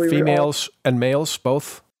night. So we females and males,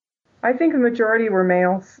 both? I think the majority were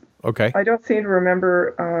males. Okay. I don't seem to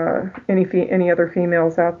remember any other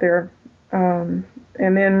females out there. And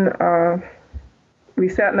then we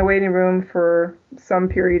sat in the waiting room for some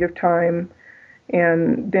period of time,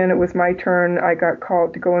 and then it was my turn. I got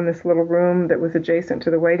called to go in this little room that was adjacent to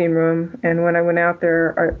the waiting room, and when I went out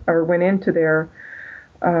there, or went into there,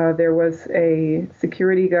 there was a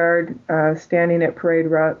security guard standing at parade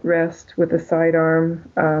rest with a sidearm,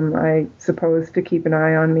 I suppose to keep an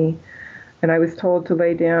eye on me. And I was told to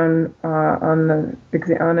lay down on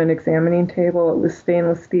an examining table. It was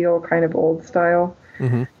stainless steel, kind of old style.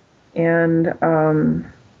 Mm-hmm. And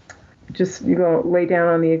just lay down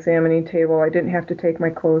on the examining table. I didn't have to take my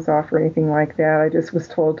clothes off or anything like that. I just was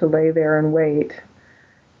told to lay there and wait.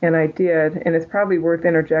 And I did, and it's probably worth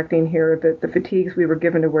interjecting here that the fatigues we were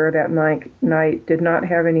given to wear that night did not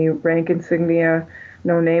have any rank insignia,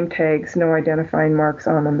 no name tags, no identifying marks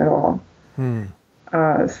on them at all.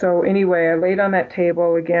 So anyway, I laid on that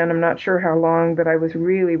table. Again, I'm not sure how long, but I was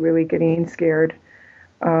really, really getting scared.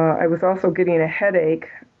 I was also getting a headache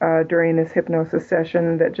during this hypnosis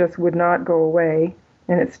session that just would not go away,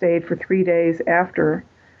 and it stayed for 3 days after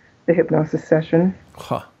the hypnosis session.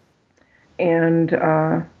 Huh. And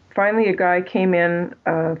finally, a guy came in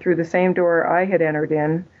through the same door I had entered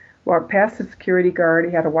in, walked past the security guard.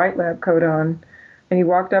 He had a white lab coat on, and he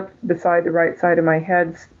walked up beside the right side of my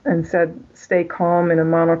head and said, "Stay calm," in a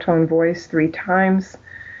monotone voice 3 times.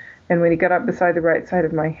 And when he got up beside the right side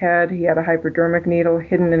of my head, he had a hypodermic needle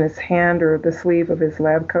hidden in his hand or the sleeve of his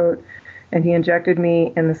lab coat, and he injected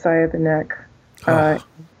me in the side of the neck.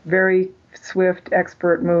 Very swift,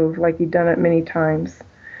 expert move, like he'd done it many times.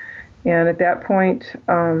 And at that point,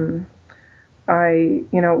 it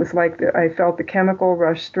was like I felt the chemical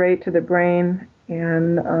rush straight to the brain,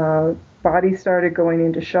 and body started going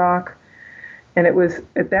into shock. And it was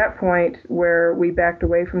at that point where we backed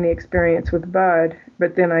away from the experience with Bud,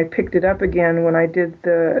 but then I picked it up again when I did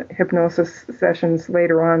the hypnosis sessions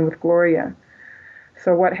later on with Gloria.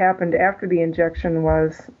 So what happened after the injection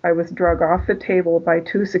was I was drug off the table by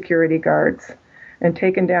 2 security guards and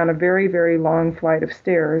taken down a very, very long flight of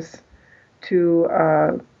stairs to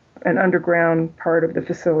an underground part of the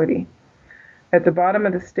facility. At the bottom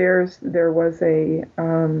of the stairs, there was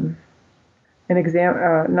an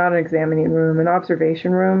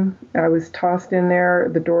observation room. I was tossed in there,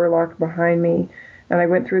 the door locked behind me, and I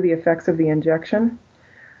went through the effects of the injection.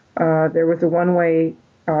 There was a one-way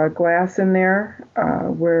glass in there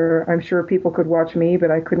where I'm sure people could watch me, but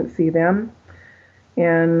I couldn't see them.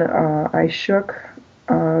 And I shook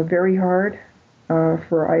very hard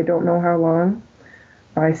for I don't know how long.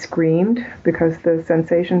 I screamed because the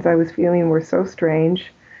sensations I was feeling were so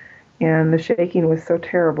strange and the shaking was so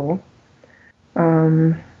terrible.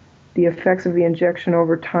 The effects of the injection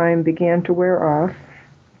over time began to wear off,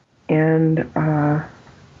 and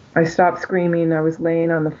I stopped screaming. I was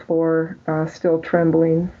laying on the floor, still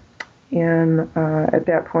trembling, and at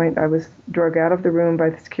that point I was dragged out of the room by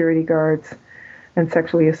the security guards and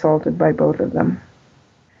sexually assaulted by both of them.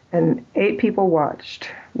 And 8 people watched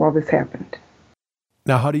while this happened.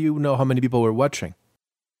 Now, how do you know how many people were watching?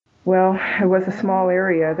 Well, it was a small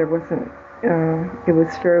area. There wasn't, it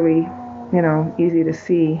was fairly, easy to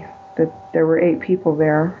see that there were 8 people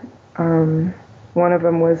there. One of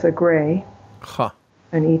them was a gray,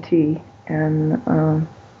 an ET, and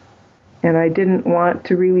I didn't want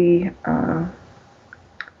to really,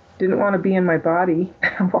 didn't want to be in my body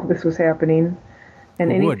while this was happening.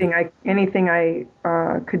 And anything I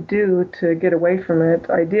could do to get away from it,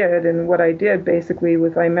 I did. And what I did basically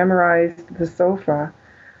was I memorized the sofa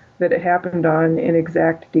that it happened on in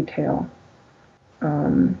exact detail.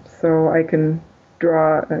 So I can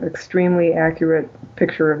draw an extremely accurate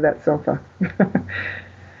picture of that sofa.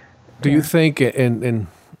 Do you think, and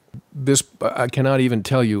this, I cannot even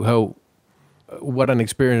tell you what an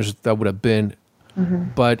experience that would have been.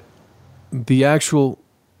 But the actual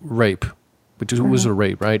rape, which was a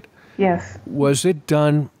rape, right? Yes. Was it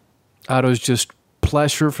done out of just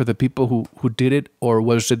pleasure for the people who did it, or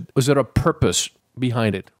was it a purpose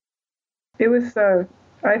behind it? It was,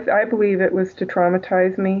 I believe it was to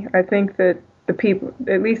traumatize me. I think that the people,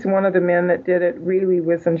 at least one of the men that did it, really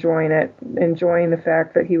was enjoying the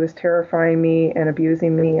fact that he was terrifying me and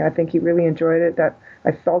abusing me. I think he really enjoyed it. That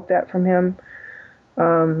I felt that from him.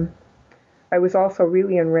 I was also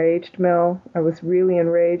really enraged, Mel. I was really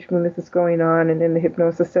enraged when this was going on, and in the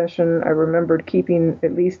hypnosis session, I remembered keeping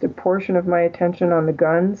at least a portion of my attention on the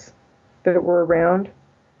guns that were around,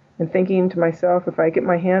 and thinking to myself, if I get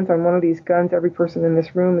my hands on one of these guns, every person in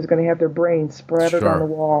this room is going to have their brains splattered on the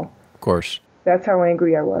wall. Of course. That's how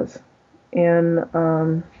angry I was. And,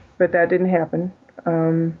 but that didn't happen.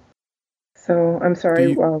 So I'm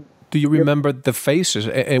sorry. Do you remember the faces,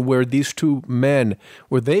 and were these two men,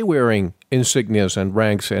 were they wearing insignias and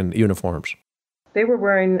ranks and uniforms? They were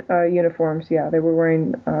wearing uniforms, yeah. They were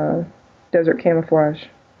wearing desert camouflage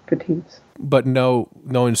fatigues. But no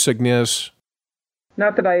insignias?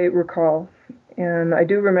 Not that I recall. And I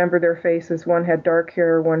do remember their faces. One had dark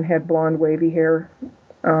hair, one had blonde wavy hair.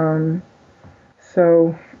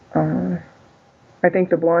 I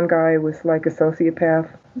think the blonde guy was like a sociopath,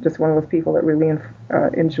 just one of those people that really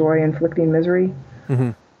enjoy inflicting misery.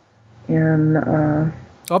 And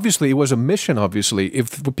obviously, it was a mission, obviously.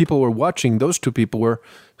 If people were watching, those two people were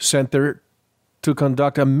sent there to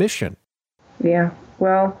conduct a mission. Yeah,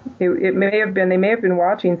 well, it may have been, they may have been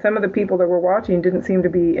watching. Some of the people that were watching didn't seem to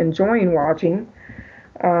be enjoying watching.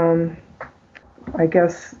 I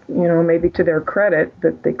guess, maybe to their credit,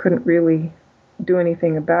 that they couldn't really do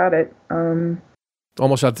anything about it.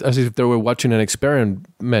 Almost as if they were watching an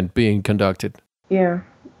experiment being conducted. Yeah.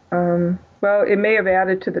 Well, it may have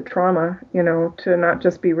added to the trauma, to not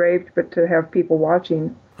just be raped, but to have people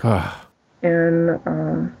watching. And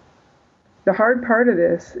the hard part of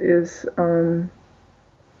this is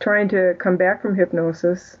trying to come back from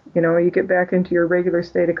hypnosis. You get back into your regular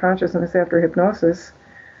state of consciousness after hypnosis,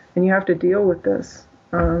 and you have to deal with this.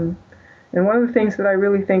 And one of the things that I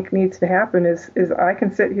really think needs to happen is I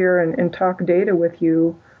can sit here and talk data with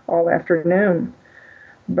you all afternoon.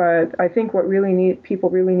 But I think what people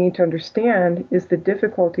really need to understand is the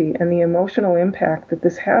difficulty and the emotional impact that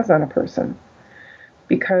this has on a person.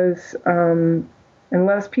 Because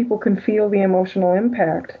unless people can feel the emotional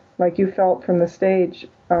impact, like you felt from the stage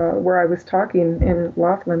where I was talking in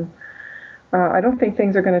Laughlin, I don't think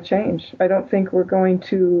things are going to change. I don't think we're going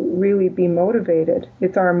to really be motivated.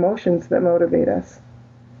 It's our emotions that motivate us,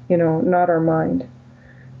 not our mind.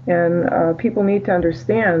 And people need to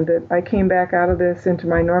understand that I came back out of this into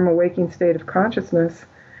my normal waking state of consciousness,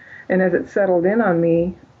 and as it settled in on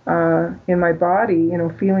me, in my body,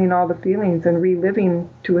 feeling all the feelings and reliving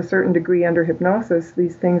to a certain degree under hypnosis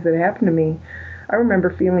these things that happened to me, I remember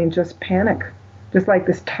feeling just panic, just like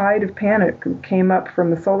this tide of panic came up from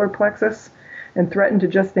the solar plexus and threatened to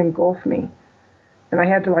just engulf me. And I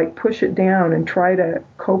had to push it down and try to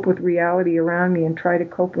cope with reality around me and try to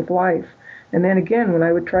cope with life. And then again, when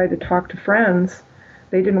I would try to talk to friends,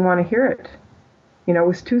 they didn't want to hear it. It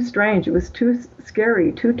was too strange. It was too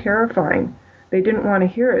scary, too terrifying. They didn't want to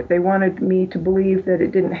hear it. They wanted me to believe that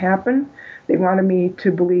it didn't happen. They wanted me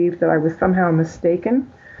to believe that I was somehow mistaken.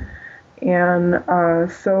 And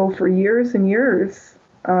so for years and years,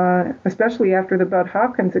 especially after the Bud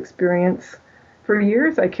Hopkins experience, for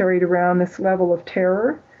years I carried around this level of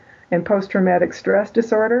terror and post-traumatic stress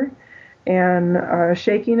disorder and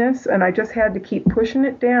shakiness, and I just had to keep pushing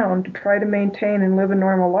it down to try to maintain and live a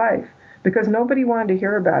normal life because nobody wanted to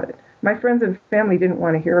hear about it. My friends and family didn't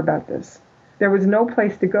want to hear about this. There was no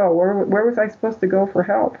place to go. Where was I supposed to go for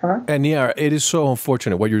help, huh? And yeah, it is so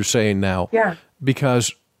unfortunate what you're saying now. Yeah.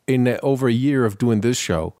 Because in over a year of doing this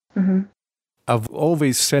show, I've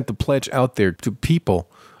always sent the pledge out there to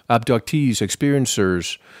people, abductees,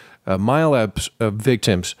 experiencers, MILAB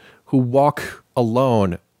victims who walk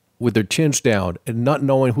alone with their chins down and not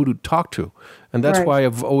knowing who to talk to. And that's why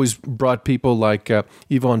I've always brought people like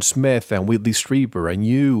Yvonne Smith and Whitley Strieber and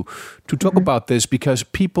you to talk about this, because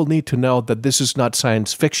people need to know that this is not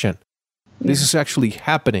science fiction. This is actually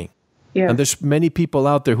happening. And there's many people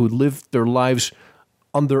out there who live their lives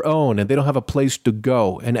on their own and they don't have a place to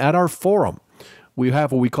go. And at our forum, we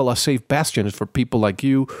have what we call a safe bastion for people like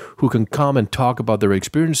you who can come and talk about their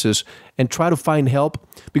experiences and try to find help.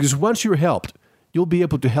 Because once you're helped, you'll be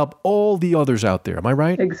able to help all the others out there. Am I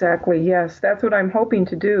right? Exactly, yes. That's what I'm hoping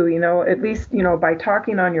to do. At least, by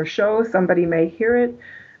talking on your show, somebody may hear it.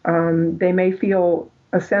 They may feel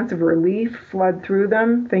a sense of relief flood through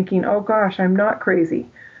them, thinking, oh gosh, I'm not crazy,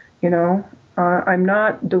 I'm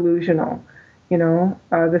not delusional,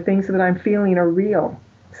 the things that I'm feeling are real.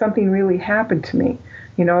 Something really happened to me.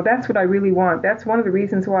 That's what I really want. That's one of the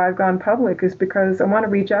reasons why I've gone public, is because I want to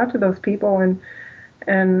reach out to those people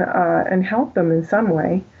and help them in some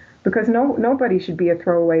way. Because nobody should be a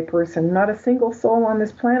throwaway person. Not a single soul on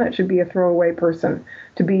this planet should be a throwaway person.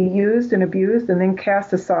 To be used and abused and then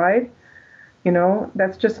cast aside,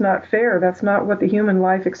 that's just not fair. That's not what the human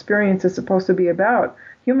life experience is supposed to be about.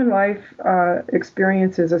 Human life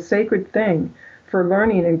experience is a sacred thing for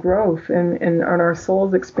learning and growth and on our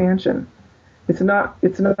soul's expansion. It's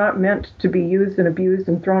not meant to be used and abused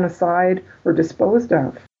and thrown aside or disposed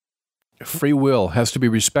of. Free will has to be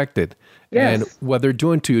respected. Yes. And what they're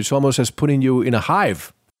doing to you is almost as putting you in a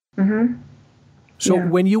hive. Mm-hmm. So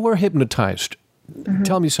when you were hypnotized,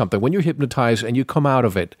 tell me something. When you're hypnotized and you come out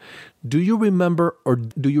of it, do you remember, or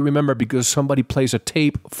do you remember because somebody plays a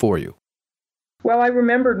tape for you? Well, I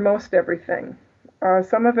remembered most everything.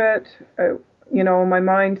 Some of it, my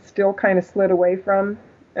mind still kind of slid away from,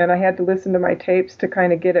 and I had to listen to my tapes to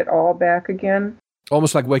kind of get it all back again.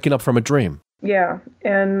 Almost like waking up from a dream. Yeah,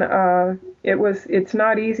 and it's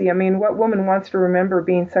not easy. I mean, what woman wants to remember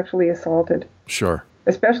being sexually assaulted? Sure.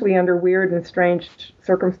 Especially under weird and strange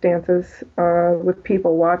circumstances, with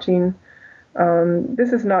people watching.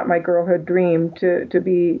 This is not my girlhood dream to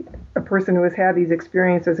be a person who has had these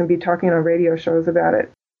experiences and be talking on radio shows about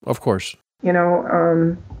it. Of course.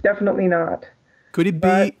 Definitely not. Could it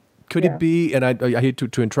be, and I hate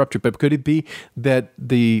to interrupt you, but could it be that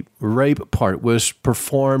the rape part was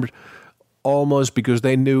performed almost because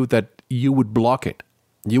they knew that you would block it?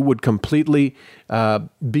 You would completely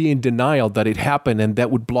be in denial that it happened, and that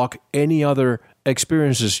would block any other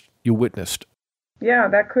experiences you witnessed. Yeah,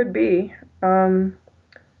 that could be.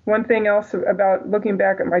 One thing else about looking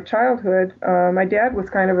back at my childhood, my dad was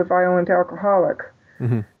kind of a violent alcoholic.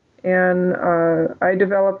 Mm-hmm. And I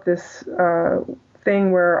developed this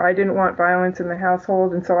thing where I didn't want violence in the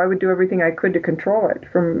household, and so I would do everything I could to control it.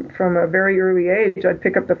 From a very early age, I'd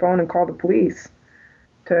pick up the phone and call the police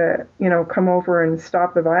to, come over and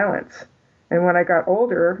stop the violence. And when I got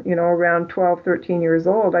older, around 12, 13 years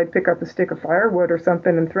old, I'd pick up a stick of firewood or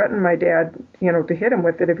something and threaten my dad, to hit him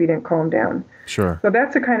with it if he didn't calm down. Sure. So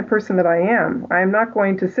that's the kind of person that I am. I'm not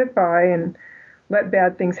going to sit by and let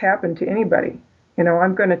bad things happen to anybody.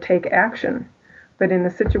 I'm going to take action. But in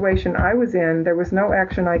the situation I was in, there was no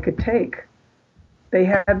action I could take. They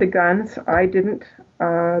had the guns. I didn't.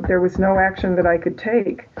 There was no action that I could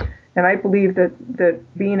take. And I believe that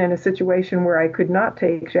being in a situation where I could not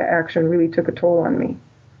take action really took a toll on me.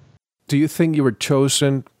 Do you think you were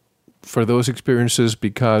chosen for those experiences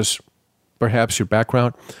because perhaps your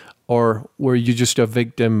background, or were you just a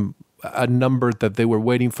victim, a number that they were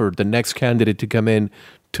waiting for the next candidate to come in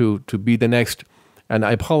to be the next? And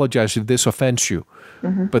I apologize if this offends you,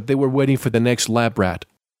 but they were waiting for the next lab rat.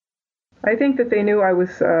 I think that they knew I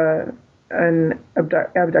was an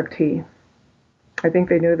abductee. I think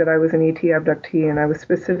they knew that I was an ET abductee, and I was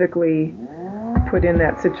specifically put in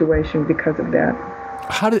that situation because of that.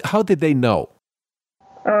 How did they know?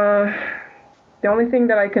 The only thing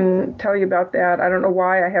that I can tell you about that, I don't know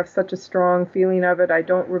why I have such a strong feeling of it. I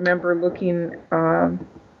don't remember looking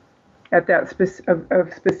at that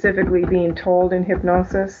of specifically being told in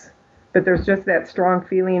hypnosis, but there's just that strong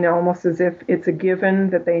feeling, almost as if it's a given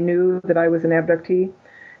that they knew that I was an abductee.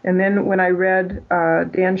 And then when I read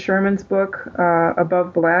Dan Sherman's book,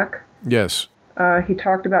 Above Black, yes, he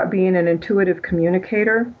talked about being an intuitive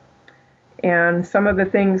communicator. And some of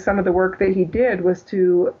the work that he did was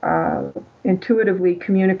to intuitively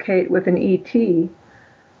communicate with an ET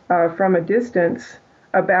from a distance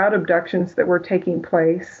about abductions that were taking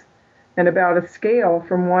place, and about a scale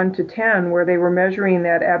from 1 to 10 where they were measuring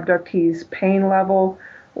that abductee's pain level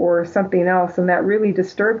or something else. And that really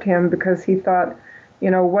disturbed him, because he thought,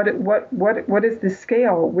 what is this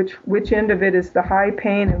scale? Which end of it is the high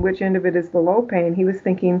pain and which end of it is the low pain? He was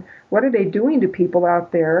thinking, what are they doing to people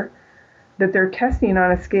out there that they're testing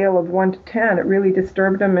on a scale of 1 to 10? It really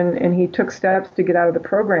disturbed him, and he took steps to get out of the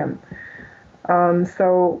program.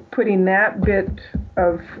 So putting that bit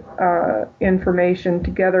of information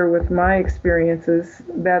together with my experiences,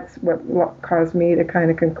 that's what caused me to kind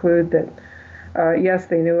of conclude that, yes,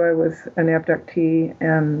 they knew I was an abductee,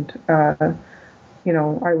 and I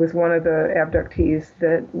was one of the abductees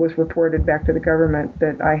that was reported back to the government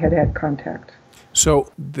that I had contact. So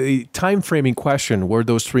the time frame in question were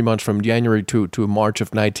those 3 months from January to March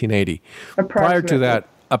of 1980. Prior to that,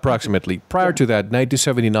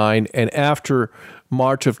 1979, and after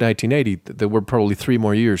March of 1980, there were probably 3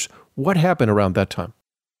 more years. What happened around that time?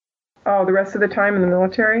 Oh, the rest of the time in the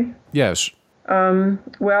military? Yes. I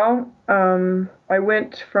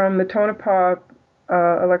went from the Tonopah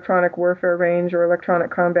electronic warfare range or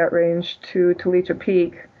electronic combat range to Talitha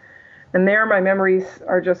Peak. And there my memories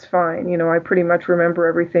are just fine. You know, I pretty much remember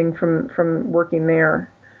everything from working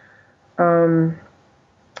there.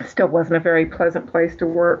 Still wasn't a very pleasant place to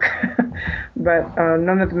work, but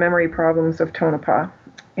none of the memory problems of Tonopah.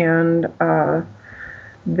 And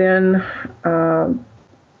then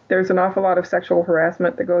there's an awful lot of sexual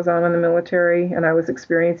harassment that goes on in the military, and I was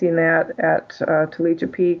experiencing that at Talitha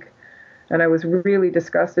Peak, and I was really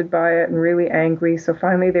disgusted by it and really angry. So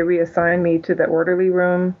finally they reassigned me to the orderly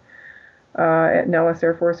room at Nellis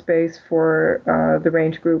Air Force Base for the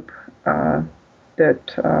range group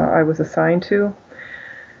that I was assigned to.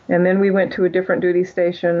 And then we went to a different duty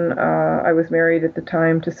station. I was married at the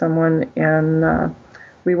time to someone, and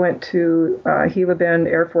we went to Gila Bend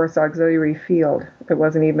Air Force Auxiliary Field. It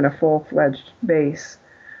wasn't even a full-fledged base,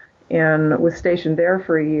 and was stationed there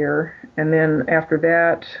for a year. And then after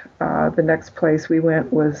that, the next place we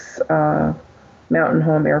went was Mountain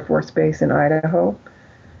Home Air Force Base in Idaho.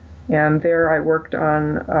 And there I worked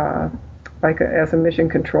on as a mission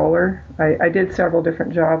controller. I did several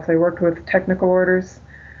different jobs. I worked with technical orders.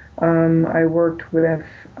 I worked with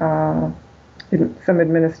some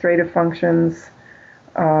administrative functions.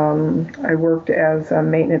 I worked as a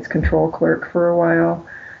maintenance control clerk for a while.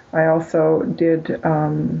 I also did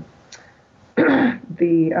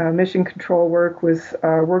the mission control work, was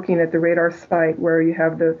working at the radar site where you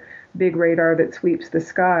have the big radar that sweeps the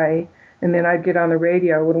sky. And then I'd get on the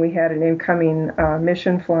radio when we had an incoming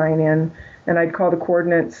mission flying in, and I'd call the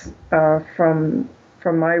coordinates from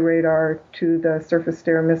my radar to the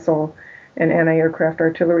surface-to-air missile and anti-aircraft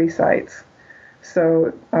artillery sites.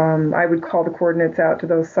 So I would call the coordinates out to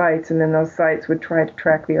those sites, and then those sites would try to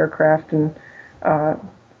track the aircraft, and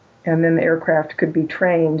then the aircraft could be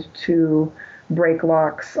trained to break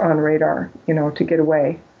locks on radar, to get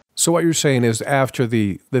away. So what you're saying is after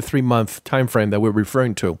the 3-month time frame that we're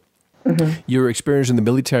referring to, your experience in the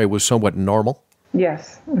military was somewhat normal?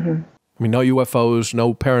 Yes. Mm-hmm. I mean, no UFOs,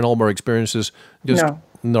 no paranormal experiences, just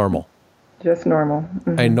normal. Just normal.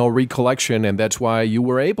 Mm-hmm. And no recollection, and that's why you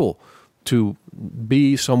were able to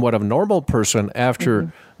be somewhat of a normal person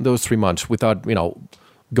after those 3 months without,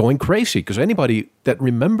 going crazy. Because anybody that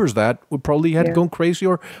remembers that would probably have gone crazy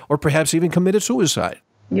or perhaps even committed suicide.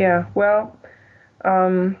 Yeah, well,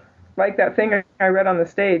 like that thing I read on the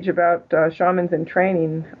stage about shamans in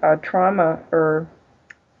training, trauma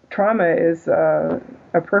is a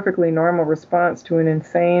perfectly normal response to an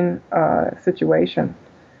insane situation.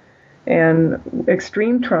 And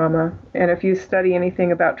extreme trauma, and if you study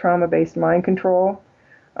anything about trauma-based mind control,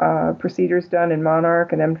 procedures done in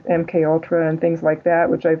Monarch and MK Ultra and things like that,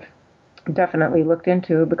 which I've definitely looked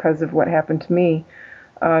into because of what happened to me,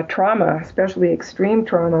 trauma, especially extreme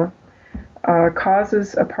trauma,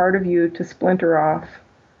 causes a part of you to splinter off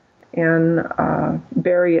and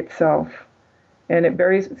bury itself. And it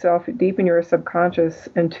buries itself deep in your subconscious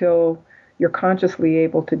until you're consciously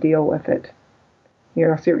able to deal with it.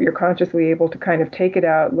 So you're consciously able to kind of take it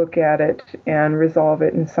out, look at it, and resolve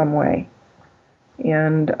it in some way.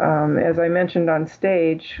 And as I mentioned on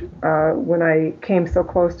stage, when I came so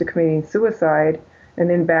close to committing suicide and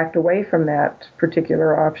then backed away from that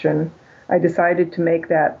particular option, I decided to make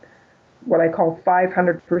that what I call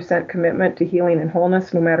 500% commitment to healing and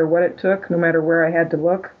wholeness, no matter what it took, no matter where I had to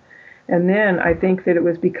look. And then I think that it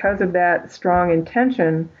was because of that strong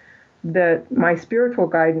intention that my spiritual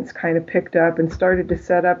guidance kind of picked up and started to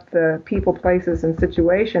set up the people, places, and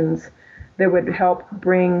situations that would help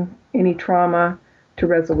bring any trauma to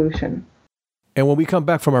resolution. And when we come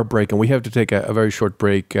back from our break, and we have to take a very short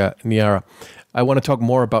break, Niara, I want to talk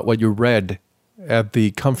more about what you read at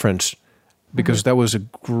the conference, because that was a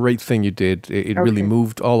great thing you did. It really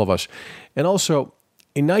moved all of us. And also,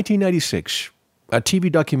 in 1996, a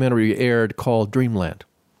TV documentary aired called Dreamland,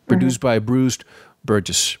 produced by Bruce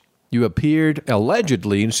Burgess. You appeared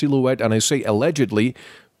allegedly in silhouette, and I say allegedly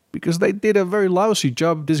because they did a very lousy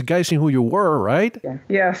job disguising who you were, right?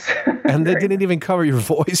 Yes. And they didn't even cover your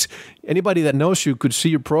voice. Anybody that knows you could see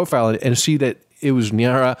your profile and see that it was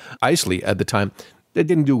Niara Isley at the time. They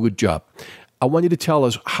didn't do a good job. I want you to tell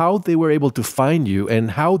us how they were able to find you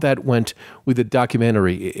and how that went with the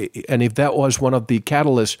documentary, and if that was one of the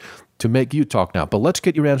catalysts to make you talk now. But let's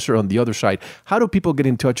get your answer on the other side. How do people get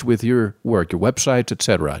in touch with your work, your websites,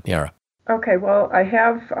 etc., Niara? Okay, well,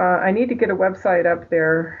 I need to get a website up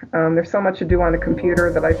there. There's so much to do on a computer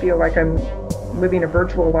that I feel like I'm living a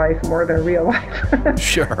virtual life more than a real life.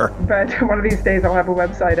 Sure. But one of these days I'll have a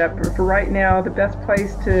website up. But for right now, the best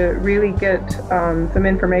place to really get some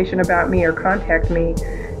information about me or contact me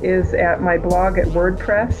is at my blog at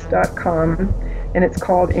wordpress.com, and it's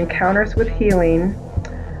called Encounters with Healing,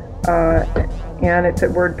 and it's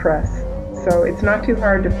at WordPress. So it's not too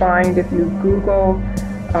hard to find. If you Google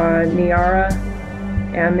Niara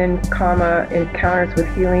and then Encounters with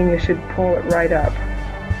Healing, you should pull it right up.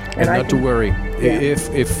 And not to worry,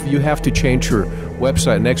 if you have to change your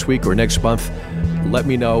website next week or next month, let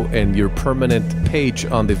me know, and your permanent page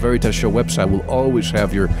on the Veritas Show website will always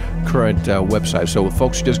have your current website. So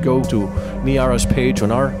folks, just go to Niara's page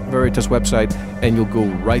on our Veritas website, and you'll go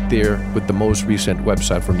right there with the most recent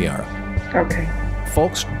website from Niara. Okay.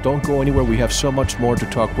 Folks, don't go anywhere. We have so much more to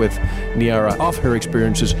talk with Niara of her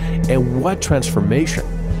experiences and what transformation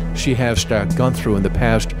she has gone through in the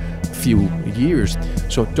past few years.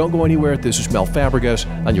 So don't go anywhere. This is Mel Fabregas,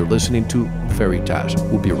 and you're listening to Veritas.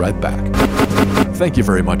 We'll be right back. Thank you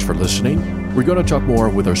very much for listening. We're going to talk more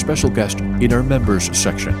with our special guest in our members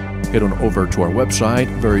section. Head on over to our website,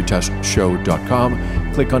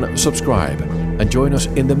 veritasshow.com, click on subscribe, and join us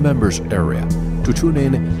in the members area to tune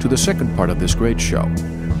in to the second part of this great show.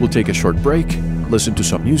 We'll take a short break, listen to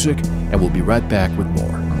some music, and we'll be right back with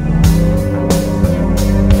more.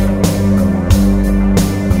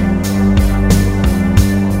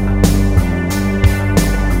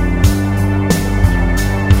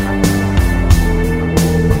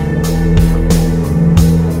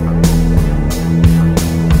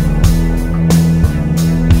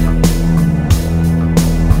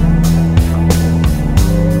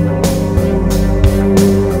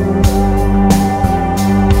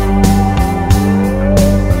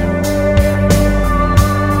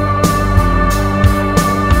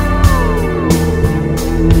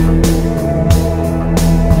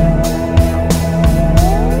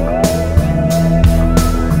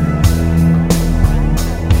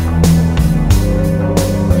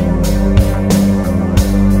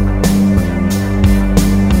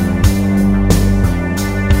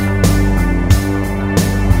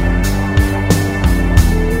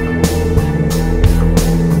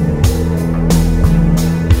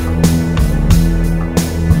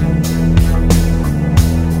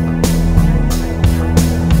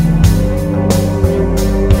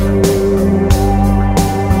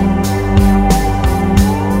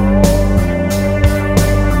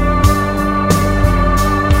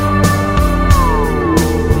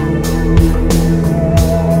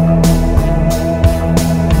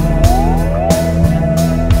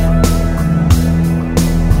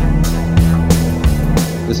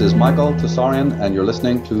 This is Michael Tessarian, and you're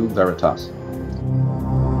listening to Veritas.